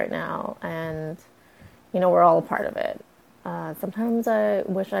country right now, and you know, we're all a part of it. Sometimes I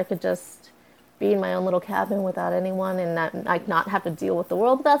wish I could just be in my own little cabin without anyone and not have to deal with the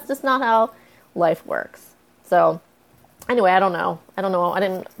world, but that's just not how life works. So anyway, I don't know. I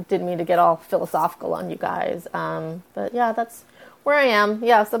didn't mean to get all philosophical on you guys. But yeah, that's where I am.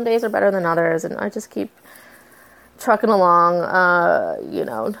 Yeah, some days are better than others, and I just keep trucking along, you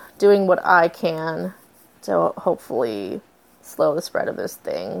know, doing what I can to hopefully slow the spread of this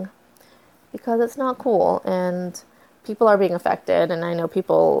thing, because it's not cool, and people are being affected, and I know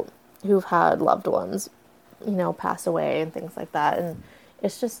people who've had loved ones, you know, pass away and things like that, and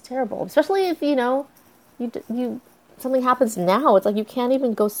it's just terrible. Especially if, you know, you something happens now, it's like you can't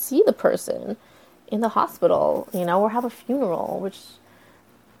even go see the person in the hospital, you know, or have a funeral, which,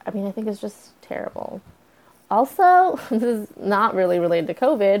 I mean, I think is just terrible. Also, this is not really related to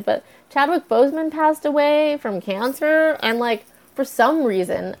COVID, but Chadwick Boseman passed away from cancer, and like, for some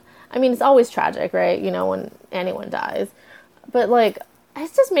reason, I mean, it's always tragic, right? You know, when anyone dies. But, like,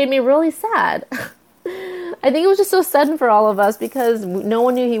 it just made me really sad. I think it was just so sudden for all of us, because no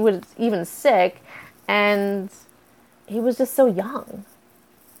one knew he was even sick, and he was just so young.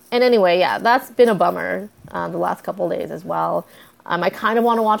 And anyway, yeah, that's been a bummer the last couple of days as well. I kind of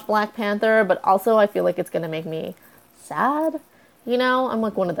want to watch Black Panther, but also I feel like it's going to make me sad. You know, I'm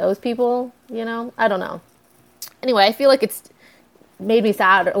like one of those people, you know? I don't know. Anyway, I feel like it's made me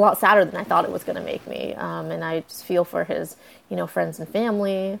sad, a lot sadder than I thought it was going to make me. And I just feel for his, you know, friends and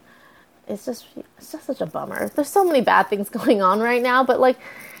family. It's just such a bummer. There's so many bad things going on right now, but like,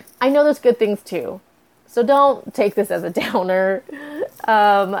 I know there's good things too. So don't take this as a downer.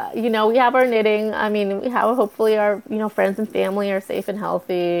 You know, we have our knitting. I mean, we have, hopefully our, you know, friends and family are safe and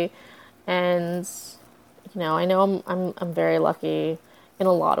healthy. And, you know, I know I'm very lucky in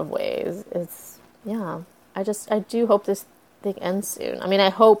a lot of ways. Yeah, I do hope this thing ends soon. I mean, I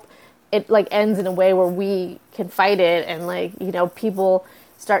hope it like ends in a way where we can fight it and like, you know, people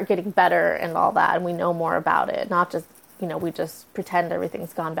start getting better and all that, and we know more about it, not just, you know, we just pretend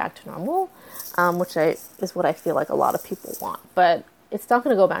everything's gone back to normal, which is what I feel like a lot of people want. But it's not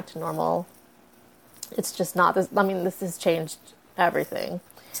going to go back to normal. It's just not this. I mean, this has changed everything.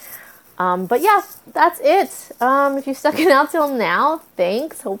 But yeah, that's it. If you stuck it out till now,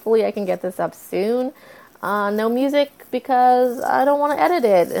 thanks. Hopefully I can get this up soon. No music because I don't want to edit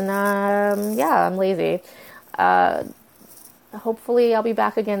it. And yeah, I'm lazy. Hopefully I'll be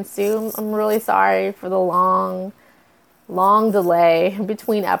back again soon. I'm really sorry for the long delay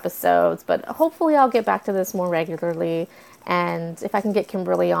between episodes, but hopefully I'll get back to this more regularly. And if I can get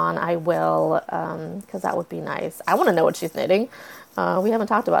Kimberly on, I will, because that would be nice. I want to know what she's knitting. We haven't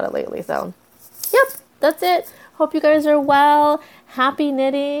talked about it lately, so yep, that's it. Hope you guys are well. Happy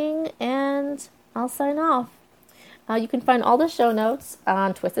knitting, and I'll sign off. You can find all the show notes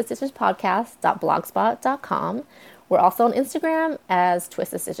on twistedstitchespodcast.blogspot.com. We're also on Instagram as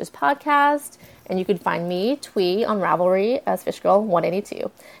Twisted Stitches Podcast, and you can find me, Twee, on Ravelry as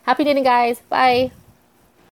Fishgirl182. Happy knitting, guys. Bye.